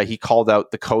 Yeah, he called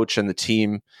out the coach and the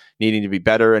team needing to be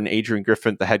better, and Adrian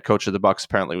Griffin, the head coach of the Bucks,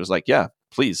 apparently was like, "Yeah,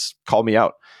 please call me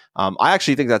out." I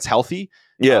actually think that's healthy.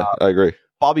 Yeah, I agree.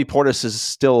 Bobby Portis is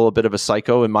still a bit of a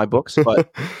psycho in my books,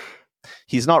 but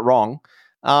he's not wrong.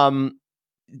 Do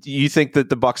you think that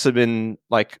the Bucks have been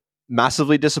like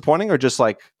massively disappointing, or just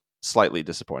like slightly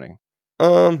disappointing?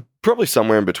 Probably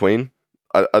somewhere in between.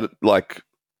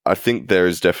 I think there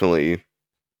is definitely,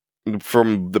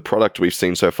 from the product we've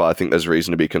seen so far, I think there's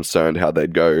reason to be concerned how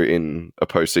they'd go in a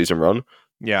postseason run.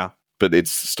 Yeah, but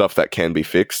it's stuff that can be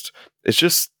fixed. It's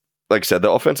just, like I said,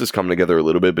 the offense has come together a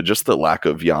little bit, but just the lack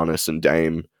of Giannis and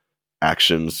Dame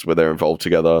actions where they're involved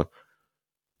together.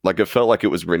 Like, it felt like it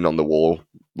was written on the wall.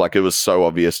 Like, it was so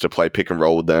obvious to play pick and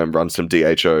roll with them, run some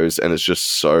DHOs, and it's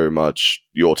just so much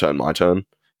your turn, my turn.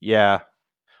 Yeah.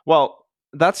 Well,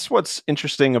 that's what's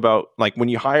interesting about, like, when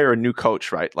you hire a new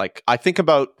coach, right? Like, I think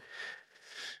about,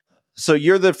 so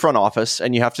you're the front office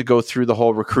and you have to go through the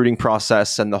whole recruiting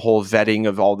process and the whole vetting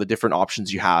of all the different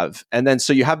options you have. And then,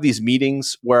 so you have these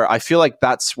meetings where I feel like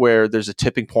that's where there's a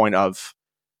tipping point of,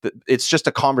 it's just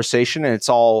a conversation and it's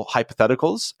all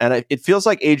hypotheticals. And it feels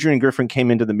like Adrian Griffin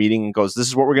came into the meeting and goes, this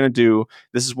is what we're going to do.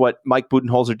 This is what Mike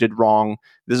Budenholzer did wrong.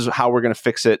 This is how we're going to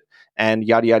fix it. And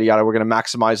yada, yada, yada. We're going to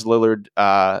maximize Lillard,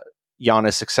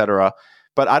 Giannis, etc.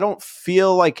 But I don't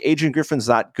feel like Adrian Griffin's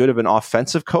that good of an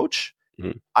offensive coach.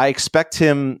 Mm-hmm. I expect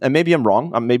him, and maybe I'm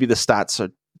wrong. Maybe the stats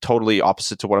are totally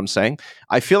opposite to what I'm saying.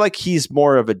 I feel like he's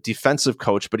more of a defensive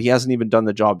coach, but he hasn't even done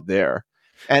the job there.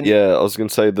 And yeah, I was going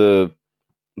to say the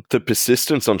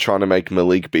persistence on trying to make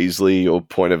Malik Beasley your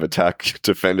point of attack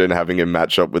defender and having him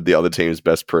match up with the other team's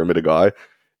best perimeter guy,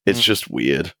 it's just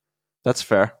weird. That's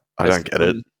fair. I don't get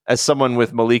it. As someone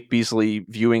with Malik Beasley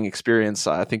viewing experience,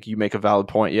 I think you make a valid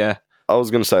point, yeah. I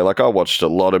was going to say, like, I watched a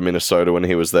lot of Minnesota when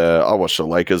he was there. I watched the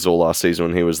Lakers all last season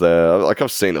when he was there. Like,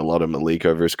 I've seen a lot of Malik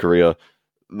over his career.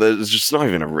 There's just not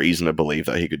even a reason to believe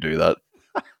that he could do that.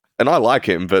 And I like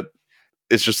him, but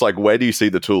it's just like, where do you see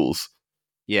the tools?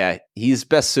 Yeah, he's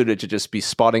best suited to just be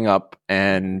spotting up,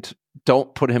 and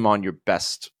don't put him on your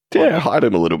best. Yeah, hide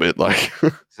him a little bit. Like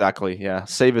Exactly, yeah.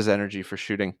 Save his energy for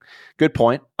shooting. Good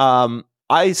point.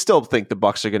 I still think the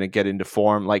Bucks are going to get into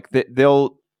form. Like,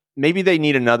 they'll maybe they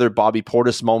need another Bobby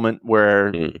Portis moment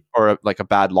where, or like a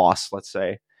bad loss, let's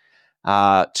say,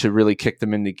 to really kick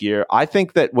them into gear. I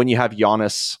think that when you have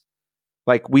Giannis,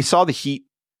 like we saw the Heat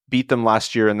beat them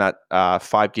last year in that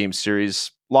 5-game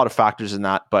series. A lot of factors in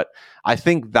that, but I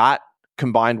think that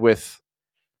combined with,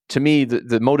 to me,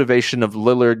 the motivation of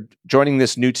Lillard joining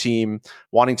this new team,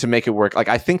 wanting to make it work, like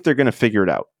I think they're going to figure it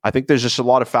out. I think there's just a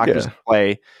lot of factors in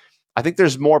play. I think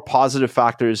there's more positive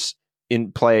factors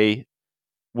in play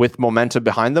with momentum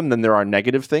behind them than there are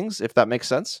negative things, if that makes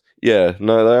sense. Yeah,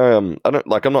 no,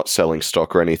 I'm not selling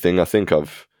stock or anything. I think I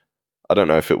don't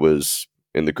know if it was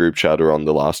in the group chat or on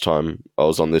the last time I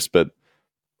was on this, but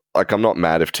like, I'm not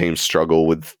mad if teams struggle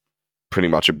with pretty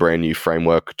much a brand new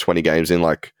framework 20 games in.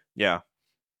 Like, yeah,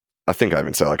 I think I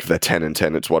even say, like, if they're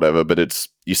 10-10, it's whatever, but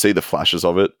you see the flashes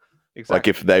of it. Exactly. Like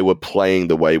if they were playing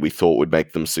the way we thought would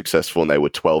make them successful and they were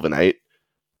 12-8,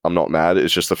 I'm not mad.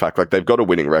 It's just the fact like they've got a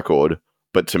winning record,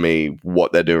 but to me,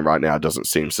 what they're doing right now doesn't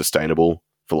seem sustainable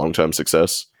for long-term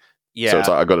success. Yeah. So it's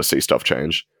like, I got to see stuff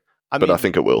change, but I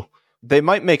think it will. They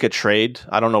might make a trade.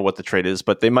 I don't know what the trade is,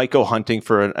 but they might go hunting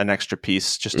for an extra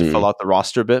piece just to fill out the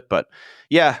roster a bit. But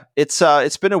yeah,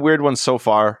 it's been a weird one so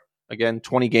far. Again,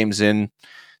 20 games in,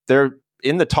 they're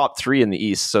in the top 3 in the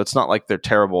East, so it's not like they're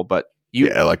terrible. But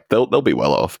like they'll be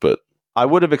well off. But I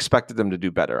would have expected them to do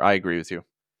better. I agree with you.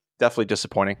 Definitely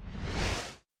disappointing.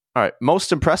 All right,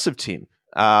 most impressive team.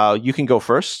 You can go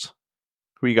first.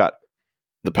 Who you got?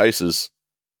 The Pacers.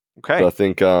 Okay. But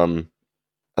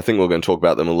I think we're going to talk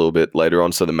about them a little bit later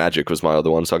on. So the Magic was my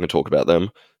other one, so I can talk about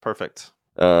them. Perfect.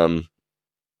 Man,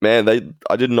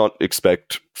 I did not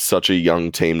expect such a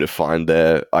young team to find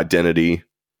their identity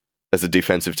as a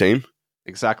defensive team.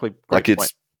 Exactly. Like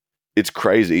it's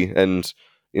crazy. And,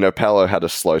 Paolo had a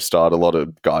slow start. A lot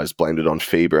of guys blamed it on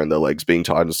fever and their legs being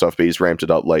tired and stuff, but he's ramped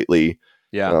it up lately.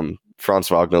 Yeah. Franz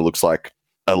Wagner looks like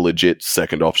a legit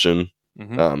second option.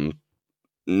 Mm-hmm.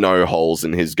 No holes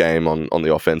in his game on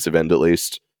the offensive end, at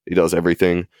least. He does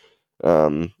everything.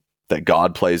 Their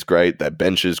guard plays great. Their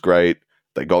bench is great.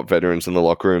 They got veterans in the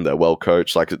locker room. They're well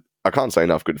coached. Like, I can't say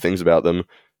enough good things about them.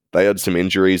 They had some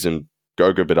injuries, and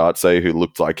Goga Bitadze, who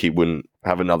looked like he wouldn't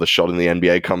have another shot in the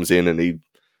NBA, comes in and he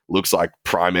looks like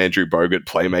prime Andrew Bogut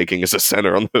playmaking as a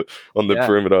center on the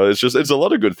perimeter. It's a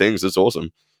lot of good things. It's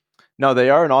awesome. No, they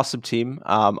are an awesome team.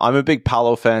 I'm a big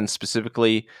Paolo fan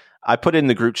specifically. I put in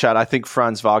the group chat, I think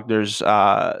Franz Wagner's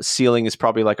ceiling is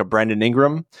probably like a Brandon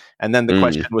Ingram. And then the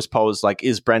question was posed, like,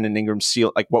 is Brandon Ingram's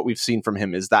ceiling, like what we've seen from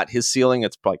him, is that his ceiling?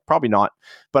 It's like probably not.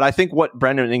 But I think what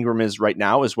Brandon Ingram is right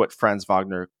now is what Franz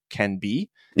Wagner can be.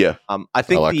 Yeah. I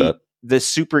think like the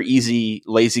super easy,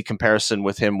 lazy comparison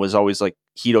with him was always like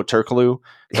Hedo Turkoglu,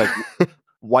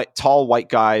 like tall white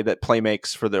guy that play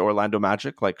makes for the Orlando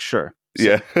Magic. Like, sure.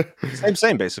 Yeah.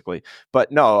 same basically.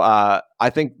 But no, I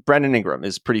think Brandon Ingram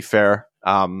is pretty fair.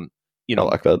 I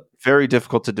like that. Very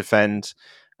difficult to defend.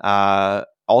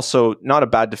 Also not a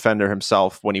bad defender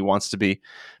himself when he wants to be.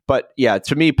 But yeah,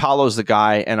 to me, Paolo's the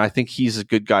guy, and I think he's a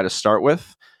good guy to start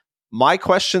with. My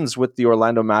questions with the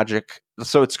Orlando Magic,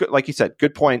 so it's good, like you said,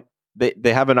 good point.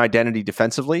 They have an identity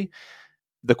defensively.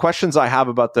 The questions I have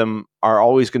about them are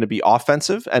always going to be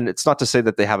offensive. And it's not to say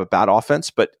that they have a bad offense,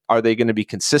 but are they going to be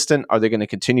consistent? Are they going to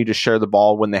continue to share the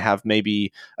ball when they have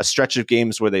maybe a stretch of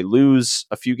games where they lose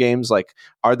a few games? Like,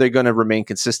 are they going to remain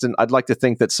consistent? I'd like to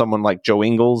think that someone like Joe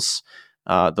Ingles,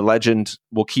 the legend,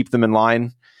 will keep them in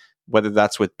line, whether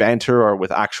that's with banter or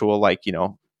with actual,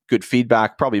 good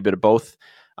feedback, probably a bit of both.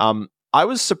 I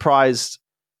was surprised,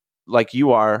 like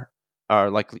you are, or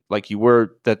like you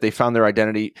were, that they found their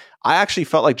identity. I actually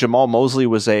felt like Jamal Mosley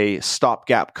was a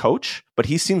stopgap coach, but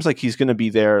he seems like he's going to be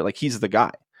there. Like, he's the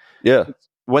guy. Yeah.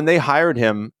 When they hired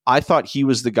him, I thought he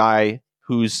was the guy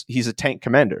he's a tank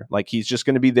commander. Like, he's just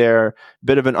going to be there,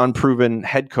 bit of an unproven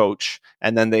head coach.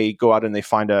 And then they go out and they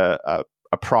find a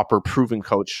proper proven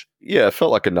coach. Yeah. It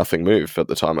felt like a nothing move at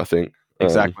the time, I think.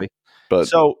 Exactly. But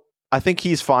so I think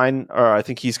he's fine, or I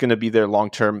think he's going to be there long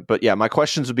term. But yeah, my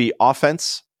questions would be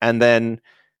offense and then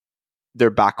their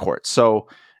backcourt. So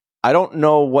I don't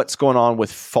know what's going on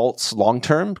with Fultz long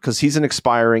term, because he's an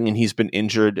expiring and he's been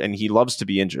injured and he loves to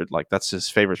be injured. Like, that's his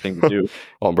favorite thing to do.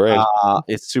 On brand.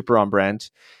 It's super on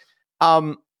brand.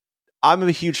 I'm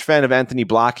a huge fan of Anthony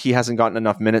Black. He hasn't gotten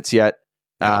enough minutes yet.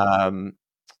 Why am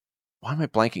I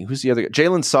blanking? Who's the other guy?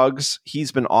 Jalen Suggs.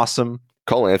 He's been awesome.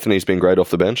 Cole Anthony's been great off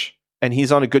the bench. And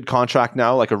he's on a good contract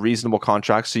now, like a reasonable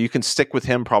contract. So you can stick with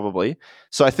him probably.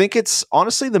 So I think it's,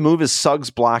 honestly, the move is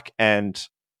Suggs, Black, and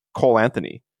Cole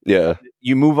Anthony. Yeah.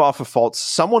 You move off of Fultz.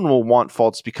 Someone will want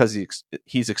Fultz because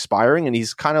he's expiring, and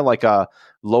he's kind of like a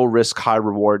low risk, high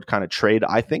reward kind of trade,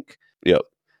 I think. Yep.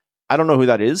 I don't know who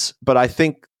that is, but I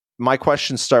think my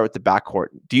questions start with the backcourt.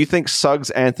 Do you think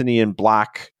Suggs, Anthony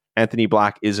Black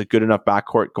is a good enough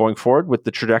backcourt going forward with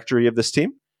the trajectory of this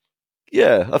team?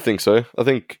 Yeah, I think so. I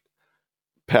think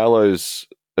Paolo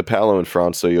and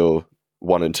France are your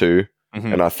 1 and 2,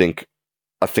 and I think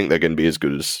they're going to be as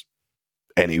good as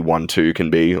any 1-2 can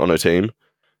be on a team.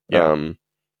 Yeah.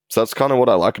 So that's kind of what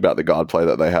I like about the guard play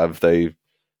that they have. They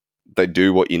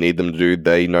do what you need them to do.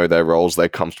 They know their roles. They're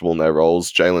comfortable in their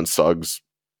roles. Jalen Suggs,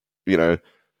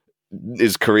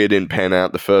 his career didn't pan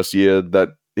out the first year that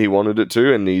he wanted it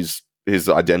to, and his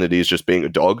identity is just being a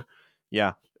dog.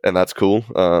 Yeah, and that's cool.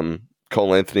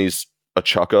 Cole Anthony's a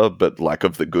chucker, but like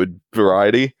of the good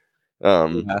variety.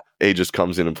 He just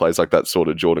comes in and plays like that sort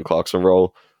of Jordan Clarkson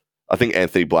role. I think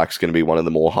Anthony Black's going to be one of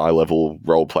the more high-level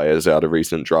role players out of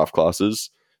recent draft classes.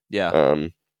 Yeah.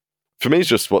 For me, it's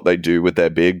just what they do with their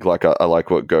big. Like, I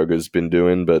like what Goga's been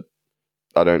doing, but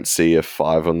I don't see a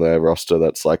 5 on their roster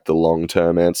that's like the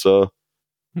long-term answer.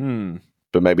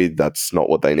 But maybe that's not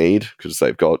what they need because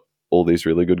they've got all these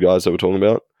really good guys that we're talking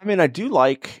about. I mean, I do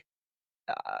like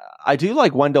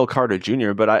Wendell Carter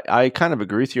Jr., but I kind of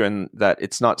agree with you in that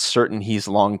it's not certain he's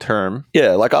long-term.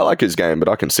 Yeah, like I like his game, but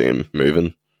I can see him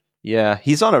moving. Yeah,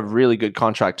 he's on a really good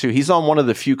contract too. He's on one of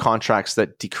the few contracts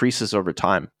that decreases over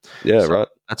time. Yeah, so right.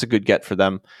 That's a good get for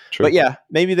them. True. But yeah,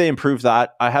 maybe they improve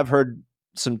that. I have heard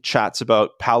some chats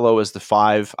about Paolo as the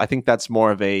 5. I think that's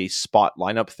more of a spot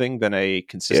lineup thing than a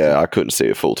consistent. Yeah, I couldn't see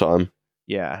it full time.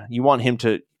 Yeah, you want him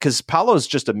to, because Paolo's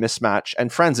just a mismatch,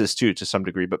 and Friends is too to some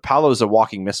degree, but Paolo's a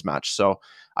walking mismatch. So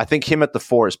I think him at the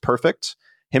 4 is perfect.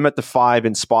 Him at the 5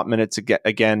 in spot minutes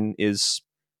again is,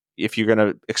 if you're going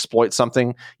to exploit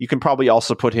something, you can probably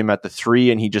also put him at the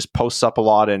 3, and he just posts up a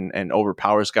lot and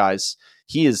overpowers guys.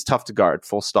 He is tough to guard,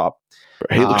 full stop.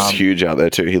 He looks huge out there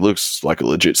too. He looks like a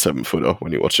legit 7-footer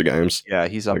when you watch the games. Yeah,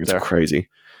 he's up there. It's crazy.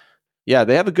 Yeah,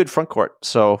 they have a good front court.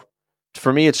 So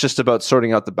for me, it's just about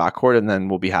sorting out the backcourt, and then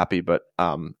we'll be happy. But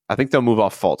I think they'll move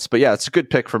off Fultz. But yeah, it's a good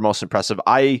pick for most impressive.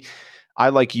 I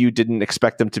like you, didn't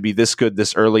expect them to be this good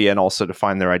this early and also to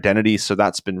find their identity. So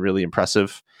that's been really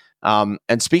impressive. And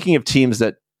speaking of teams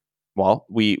that, well,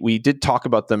 we did talk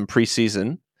about them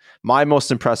preseason. My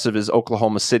most impressive is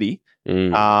Oklahoma City.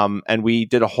 And we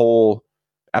did a whole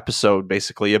episode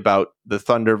basically about the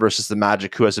Thunder versus the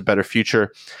Magic, who has a better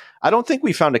future. I don't think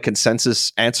we found a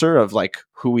consensus answer of like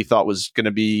who we thought was going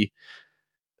to be,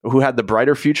 who had the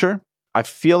brighter future. I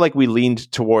feel like we leaned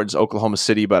towards Oklahoma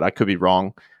City, but I could be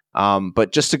wrong.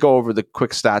 But just to go over the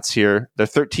quick stats here, they're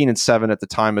 13-7 at the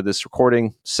time of this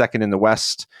recording, second in the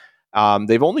West.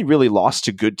 They've only really lost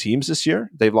to good teams this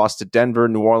year. They've lost to Denver,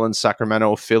 New Orleans,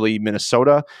 Sacramento, Philly,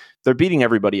 Minnesota. They're beating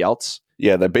everybody else.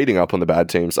 Yeah, they're beating up on the bad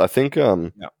teams. I think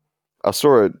I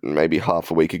saw it maybe half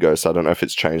a week ago, so I don't know if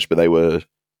it's changed, but they were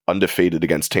undefeated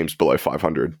against teams below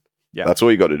 500. Yeah, that's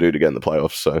all you got to do to get in the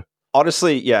playoffs. So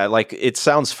honestly, yeah, like it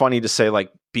sounds funny to say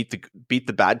like beat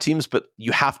the bad teams, but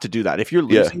you have to do that. If you're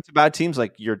losing to bad teams,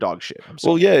 like you're dog shit.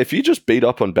 Well, yeah, if you just beat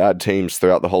up on bad teams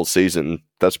throughout the whole season,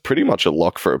 that's pretty much a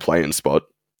lock for a play-in spot.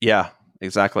 Yeah,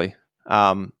 exactly.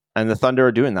 And the Thunder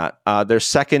are doing that. They're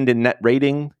second in net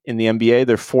rating in the NBA.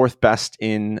 They're fourth best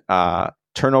in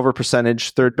turnover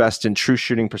percentage, third best in true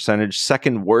shooting percentage,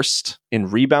 second worst in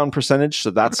rebound percentage. So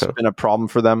that's been a problem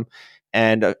for them.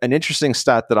 And an interesting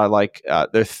stat that I like,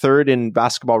 they're third in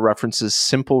Basketball Reference's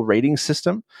simple rating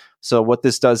system. So what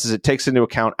this does is it takes into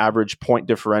account average point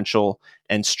differential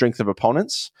and strength of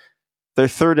opponents. They're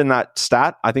third in that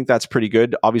stat. I think that's pretty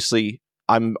good. Obviously,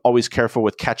 I'm always careful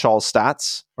with catch-all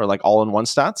stats or like all-in-one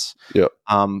stats. Yeah.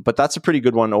 But that's a pretty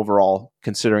good one overall,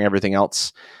 considering everything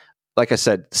else. Like I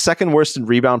said, second worst in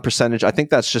rebound percentage. I think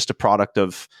that's just a product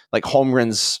of like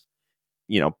Holmgren's,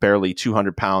 barely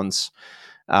 200 pounds.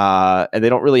 And they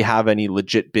don't really have any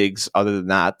legit bigs other than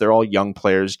that. They're all young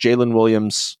players. Jalen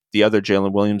Williams, the other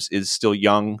Jalen Williams, is still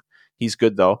young. He's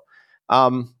good, though.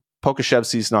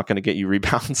 Pokashevsky's not going to get you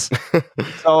rebounds.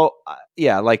 So,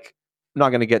 yeah, like, I'm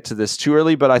not going to get to this too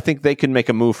early, but I think they can make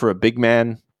a move for a big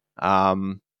man.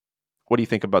 What do you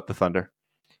think about the Thunder?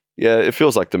 Yeah, it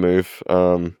feels like the move.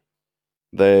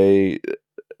 They're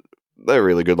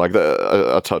really good. Like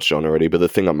I touched on already, but the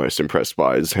thing I'm most impressed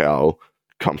by is how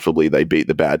comfortably they beat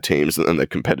the bad teams and they're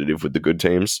competitive with the good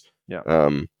teams. Yeah.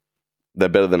 They're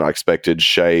better than I expected.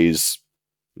 Shea's,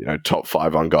 top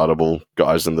 5 unguardable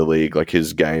guys in the league. Like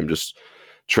his game just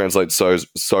translates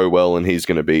so well, and he's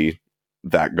going to be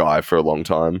that guy for a long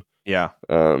time. Yeah.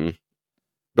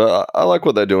 But I like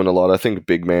what they're doing a lot. I think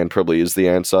big man probably is the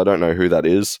answer. I don't know who that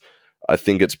is. I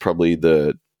think it's probably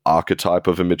the archetype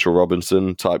of a Mitchell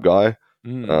Robinson type guy.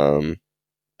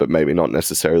 But maybe not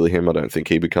necessarily him. I don't think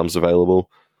he becomes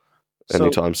available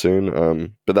anytime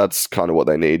soon. But that's kind of what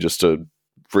they need, just a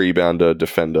rebounder,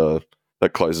 defender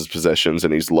that closes possessions,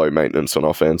 and he's low maintenance on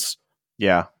offense.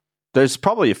 Yeah. There's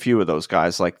probably a few of those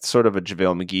guys, like sort of a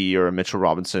JaVale McGee or a Mitchell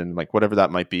Robinson, like whatever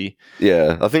that might be.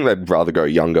 Yeah, I think they'd rather go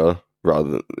younger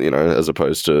rather than, as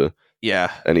opposed to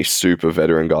any super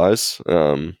veteran guys.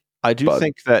 I do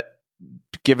think that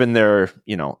given their,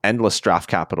 endless draft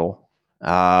capital,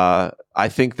 I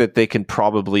think that they can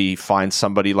probably find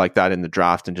somebody like that in the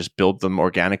draft and just build them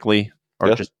organically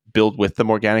or just build with them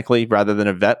organically rather than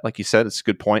a vet. Like you said, it's a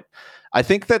good point. I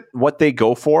think that what they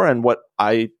go for and what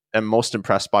I am most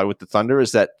impressed by with the Thunder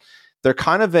is that they're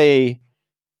kind of their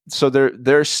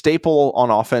staple on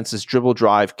offense is dribble,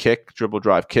 drive, kick.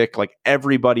 Like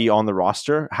everybody on the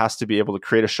roster has to be able to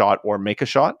create a shot or make a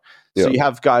shot. So you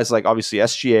have guys like obviously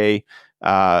SGA,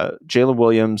 Jalen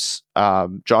Williams,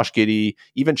 Josh Giddey,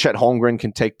 even Chet Holmgren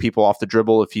can take people off the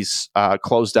dribble if he's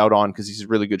closed out on because he's a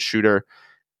really good shooter.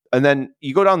 And then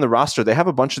you go down the roster, they have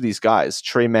a bunch of these guys,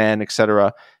 Trey Mann,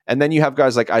 etc. And then you have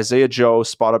guys like Isaiah Joe,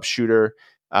 spot up shooter,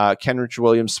 Kenrich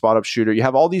Williams, spot up shooter. You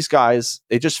have all these guys,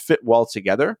 they just fit well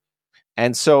together.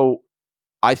 And so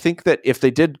I think that if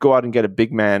they did go out and get a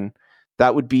big man,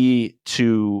 that would be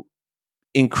to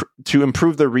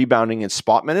improve their rebounding and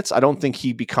spot minutes. I don't think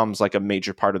he becomes like a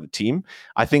major part of the team.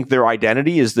 I think their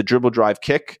identity is the dribble, drive,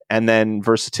 kick, and then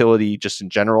versatility just in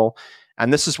general.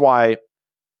 And this is why,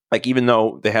 like, even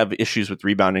though they have issues with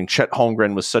rebounding, Chet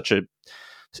Holmgren was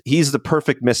he's the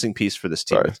perfect missing piece for this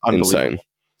team. Sorry, insane.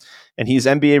 And he's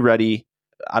NBA ready.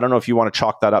 I don't know if you want to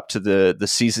chalk that up to the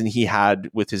season he had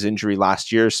with his injury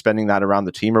last year, spending that around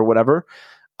the team or whatever.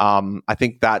 I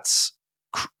think that's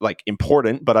like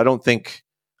important, but I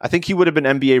think he would have been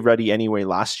NBA ready anyway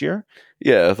last year.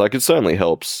 Yeah, like it certainly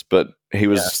helps, but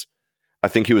I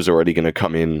think he was already going to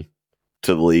come in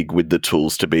to the league with the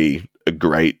tools to be a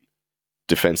great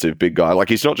defensive big guy. Like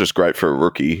he's not just great for a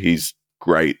rookie, he's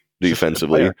great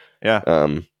defensively.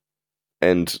 Yeah.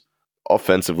 And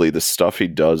offensively, the stuff he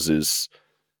does is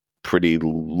pretty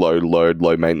low load,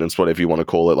 low maintenance, whatever you want to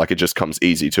call it. Like it just comes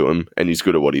easy to him and he's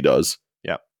good at what he does.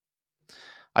 Yeah.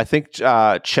 I think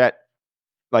Chet,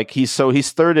 like he's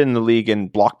third in the league in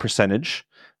block percentage.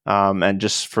 And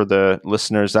just for the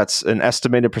listeners, that's an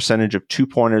estimated percentage of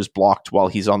 2-pointers blocked while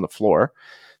he's on the floor.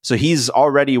 So he's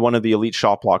already one of the elite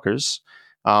shot blockers.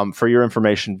 For your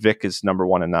information, Vic is number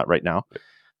 1 in that right now.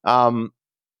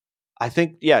 I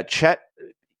think, Chet,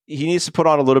 he needs to put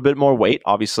on a little bit more weight.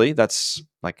 Obviously, that's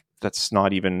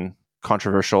not even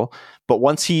controversial. But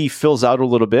once he fills out a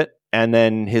little bit, and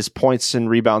then his points and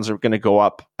rebounds are going to go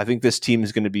up, I think this team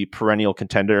is going to be perennial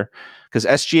contender because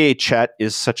SGA Chet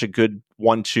is such a good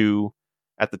 1-2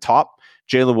 at the top.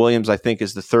 Jalen Williams, I think,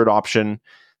 is the third option.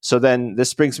 So then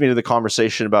this brings me to the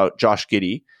conversation about Josh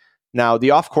Giddey. Now,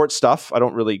 the off-court stuff, I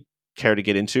don't really care to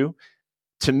get into.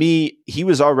 To me, he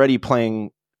was already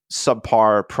playing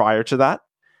subpar prior to that.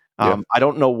 I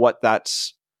don't know what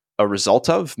that's a result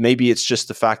of. Maybe it's just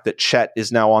the fact that Chet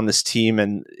is now on this team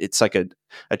and it's like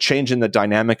a change in the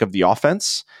dynamic of the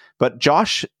offense. But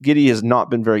Josh Giddey has not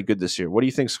been very good this year. What do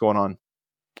you think's going on?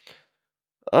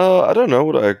 I don't know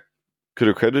what I could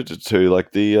accredit it to.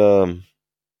 Like the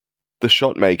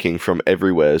shot making from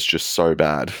everywhere is just so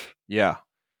bad. Yeah.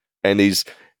 And he's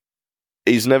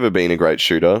never been a great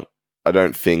shooter. I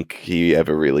don't think he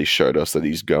ever really showed us that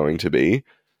he's going to be.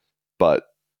 But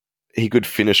he could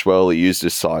finish well. He used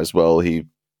his size well. He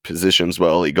positions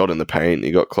well. He got in the paint.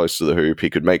 He got close to the hoop. He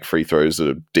could make free throws at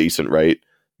a decent rate.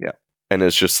 Yeah. And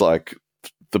it's just like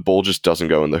the ball just doesn't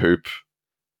go in the hoop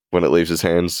when it leaves his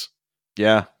hands.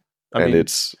 Yeah. I mean,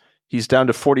 he's down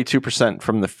to 42%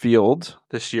 from the field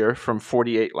this year from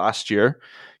 48 last year.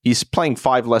 He's playing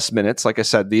 5 less minutes. Like I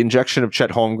said, the injection of Chet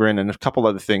Holmgren and a couple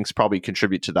other things probably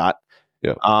contribute to that.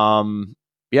 Yeah.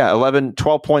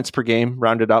 12 points per game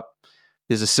rounded up.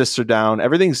 His assists are down.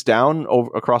 Everything's down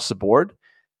across the board.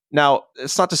 Now,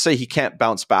 it's not to say he can't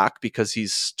bounce back because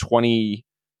he's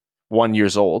 21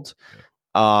 years old.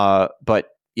 But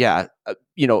yeah,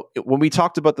 when we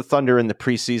talked about the Thunder in the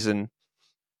preseason,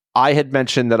 I had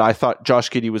mentioned that I thought Josh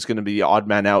Giddey was going to be the odd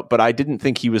man out, but I didn't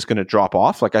think he was going to drop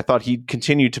off. Like I thought he'd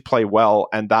continue to play well,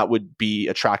 and that would be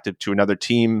attractive to another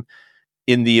team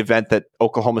in the event that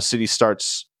Oklahoma City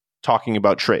starts talking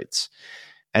about trades.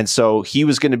 And so he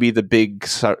was going to be the big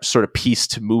sort of piece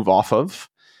to move off of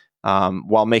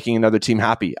while making another team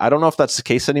happy. I don't know if that's the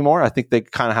case anymore. I think they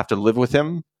kind of have to live with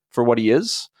him for what he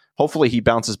is. Hopefully he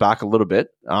bounces back a little bit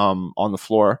on the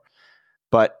floor.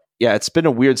 But yeah, it's been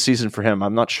a weird season for him.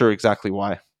 I'm not sure exactly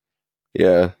why.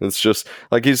 Yeah, it's just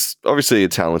like he's obviously a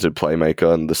talented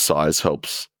playmaker and the size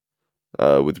helps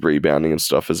with rebounding and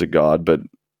stuff as a guard. But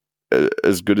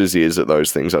as good as he is at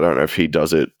those things, I don't know if he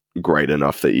does it great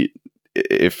enough that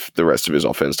if the rest of his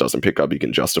offense doesn't pick up, he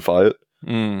can justify it.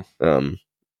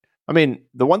 I mean,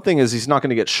 the one thing is he's not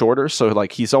going to get shorter. So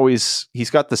like he's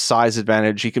got the size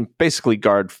advantage. He can basically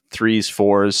guard 3s,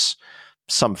 4s,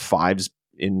 some 5s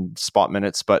in spot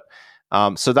minutes. But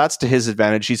so that's to his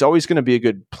advantage. He's always going to be a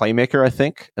good playmaker, I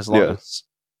think, as long as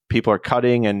people are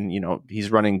cutting and,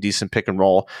 he's running decent pick and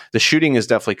roll. The shooting is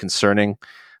definitely concerning.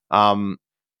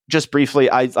 Just briefly,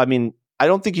 I mean, I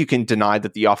don't think you can deny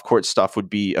that the off-court stuff would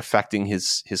be affecting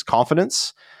his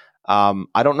confidence.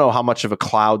 I don't know how much of a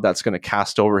cloud that's going to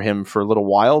cast over him for a little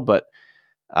while, but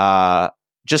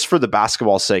just for the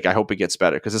basketball's sake, I hope it gets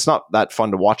better because it's not that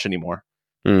fun to watch anymore.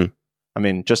 I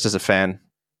mean, just as a fan.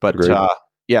 But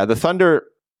the Thunder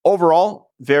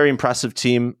overall, very impressive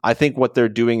team. I think what they're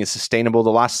doing is sustainable.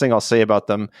 The last thing I'll say about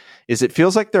them is it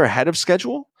feels like they're ahead of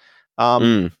schedule.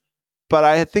 But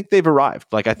I think they've arrived.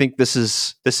 Like, I think this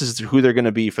is who they're going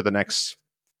to be for the next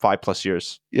 5+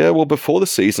 years. Yeah, well, before the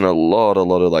season, a lot of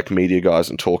like media guys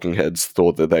and talking heads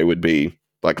thought that they would be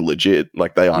like legit,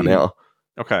 like they are now.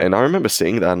 Okay. And I remember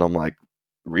seeing that, and I'm like,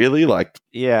 really? Like,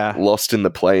 yeah, lost in the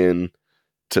play-in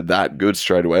to that good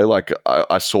straight away. Like,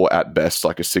 I saw at best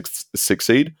like a six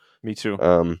seed. Me too.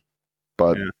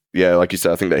 But yeah, like you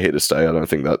said, I think they're here to stay. I don't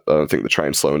think the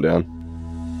train's slowing down.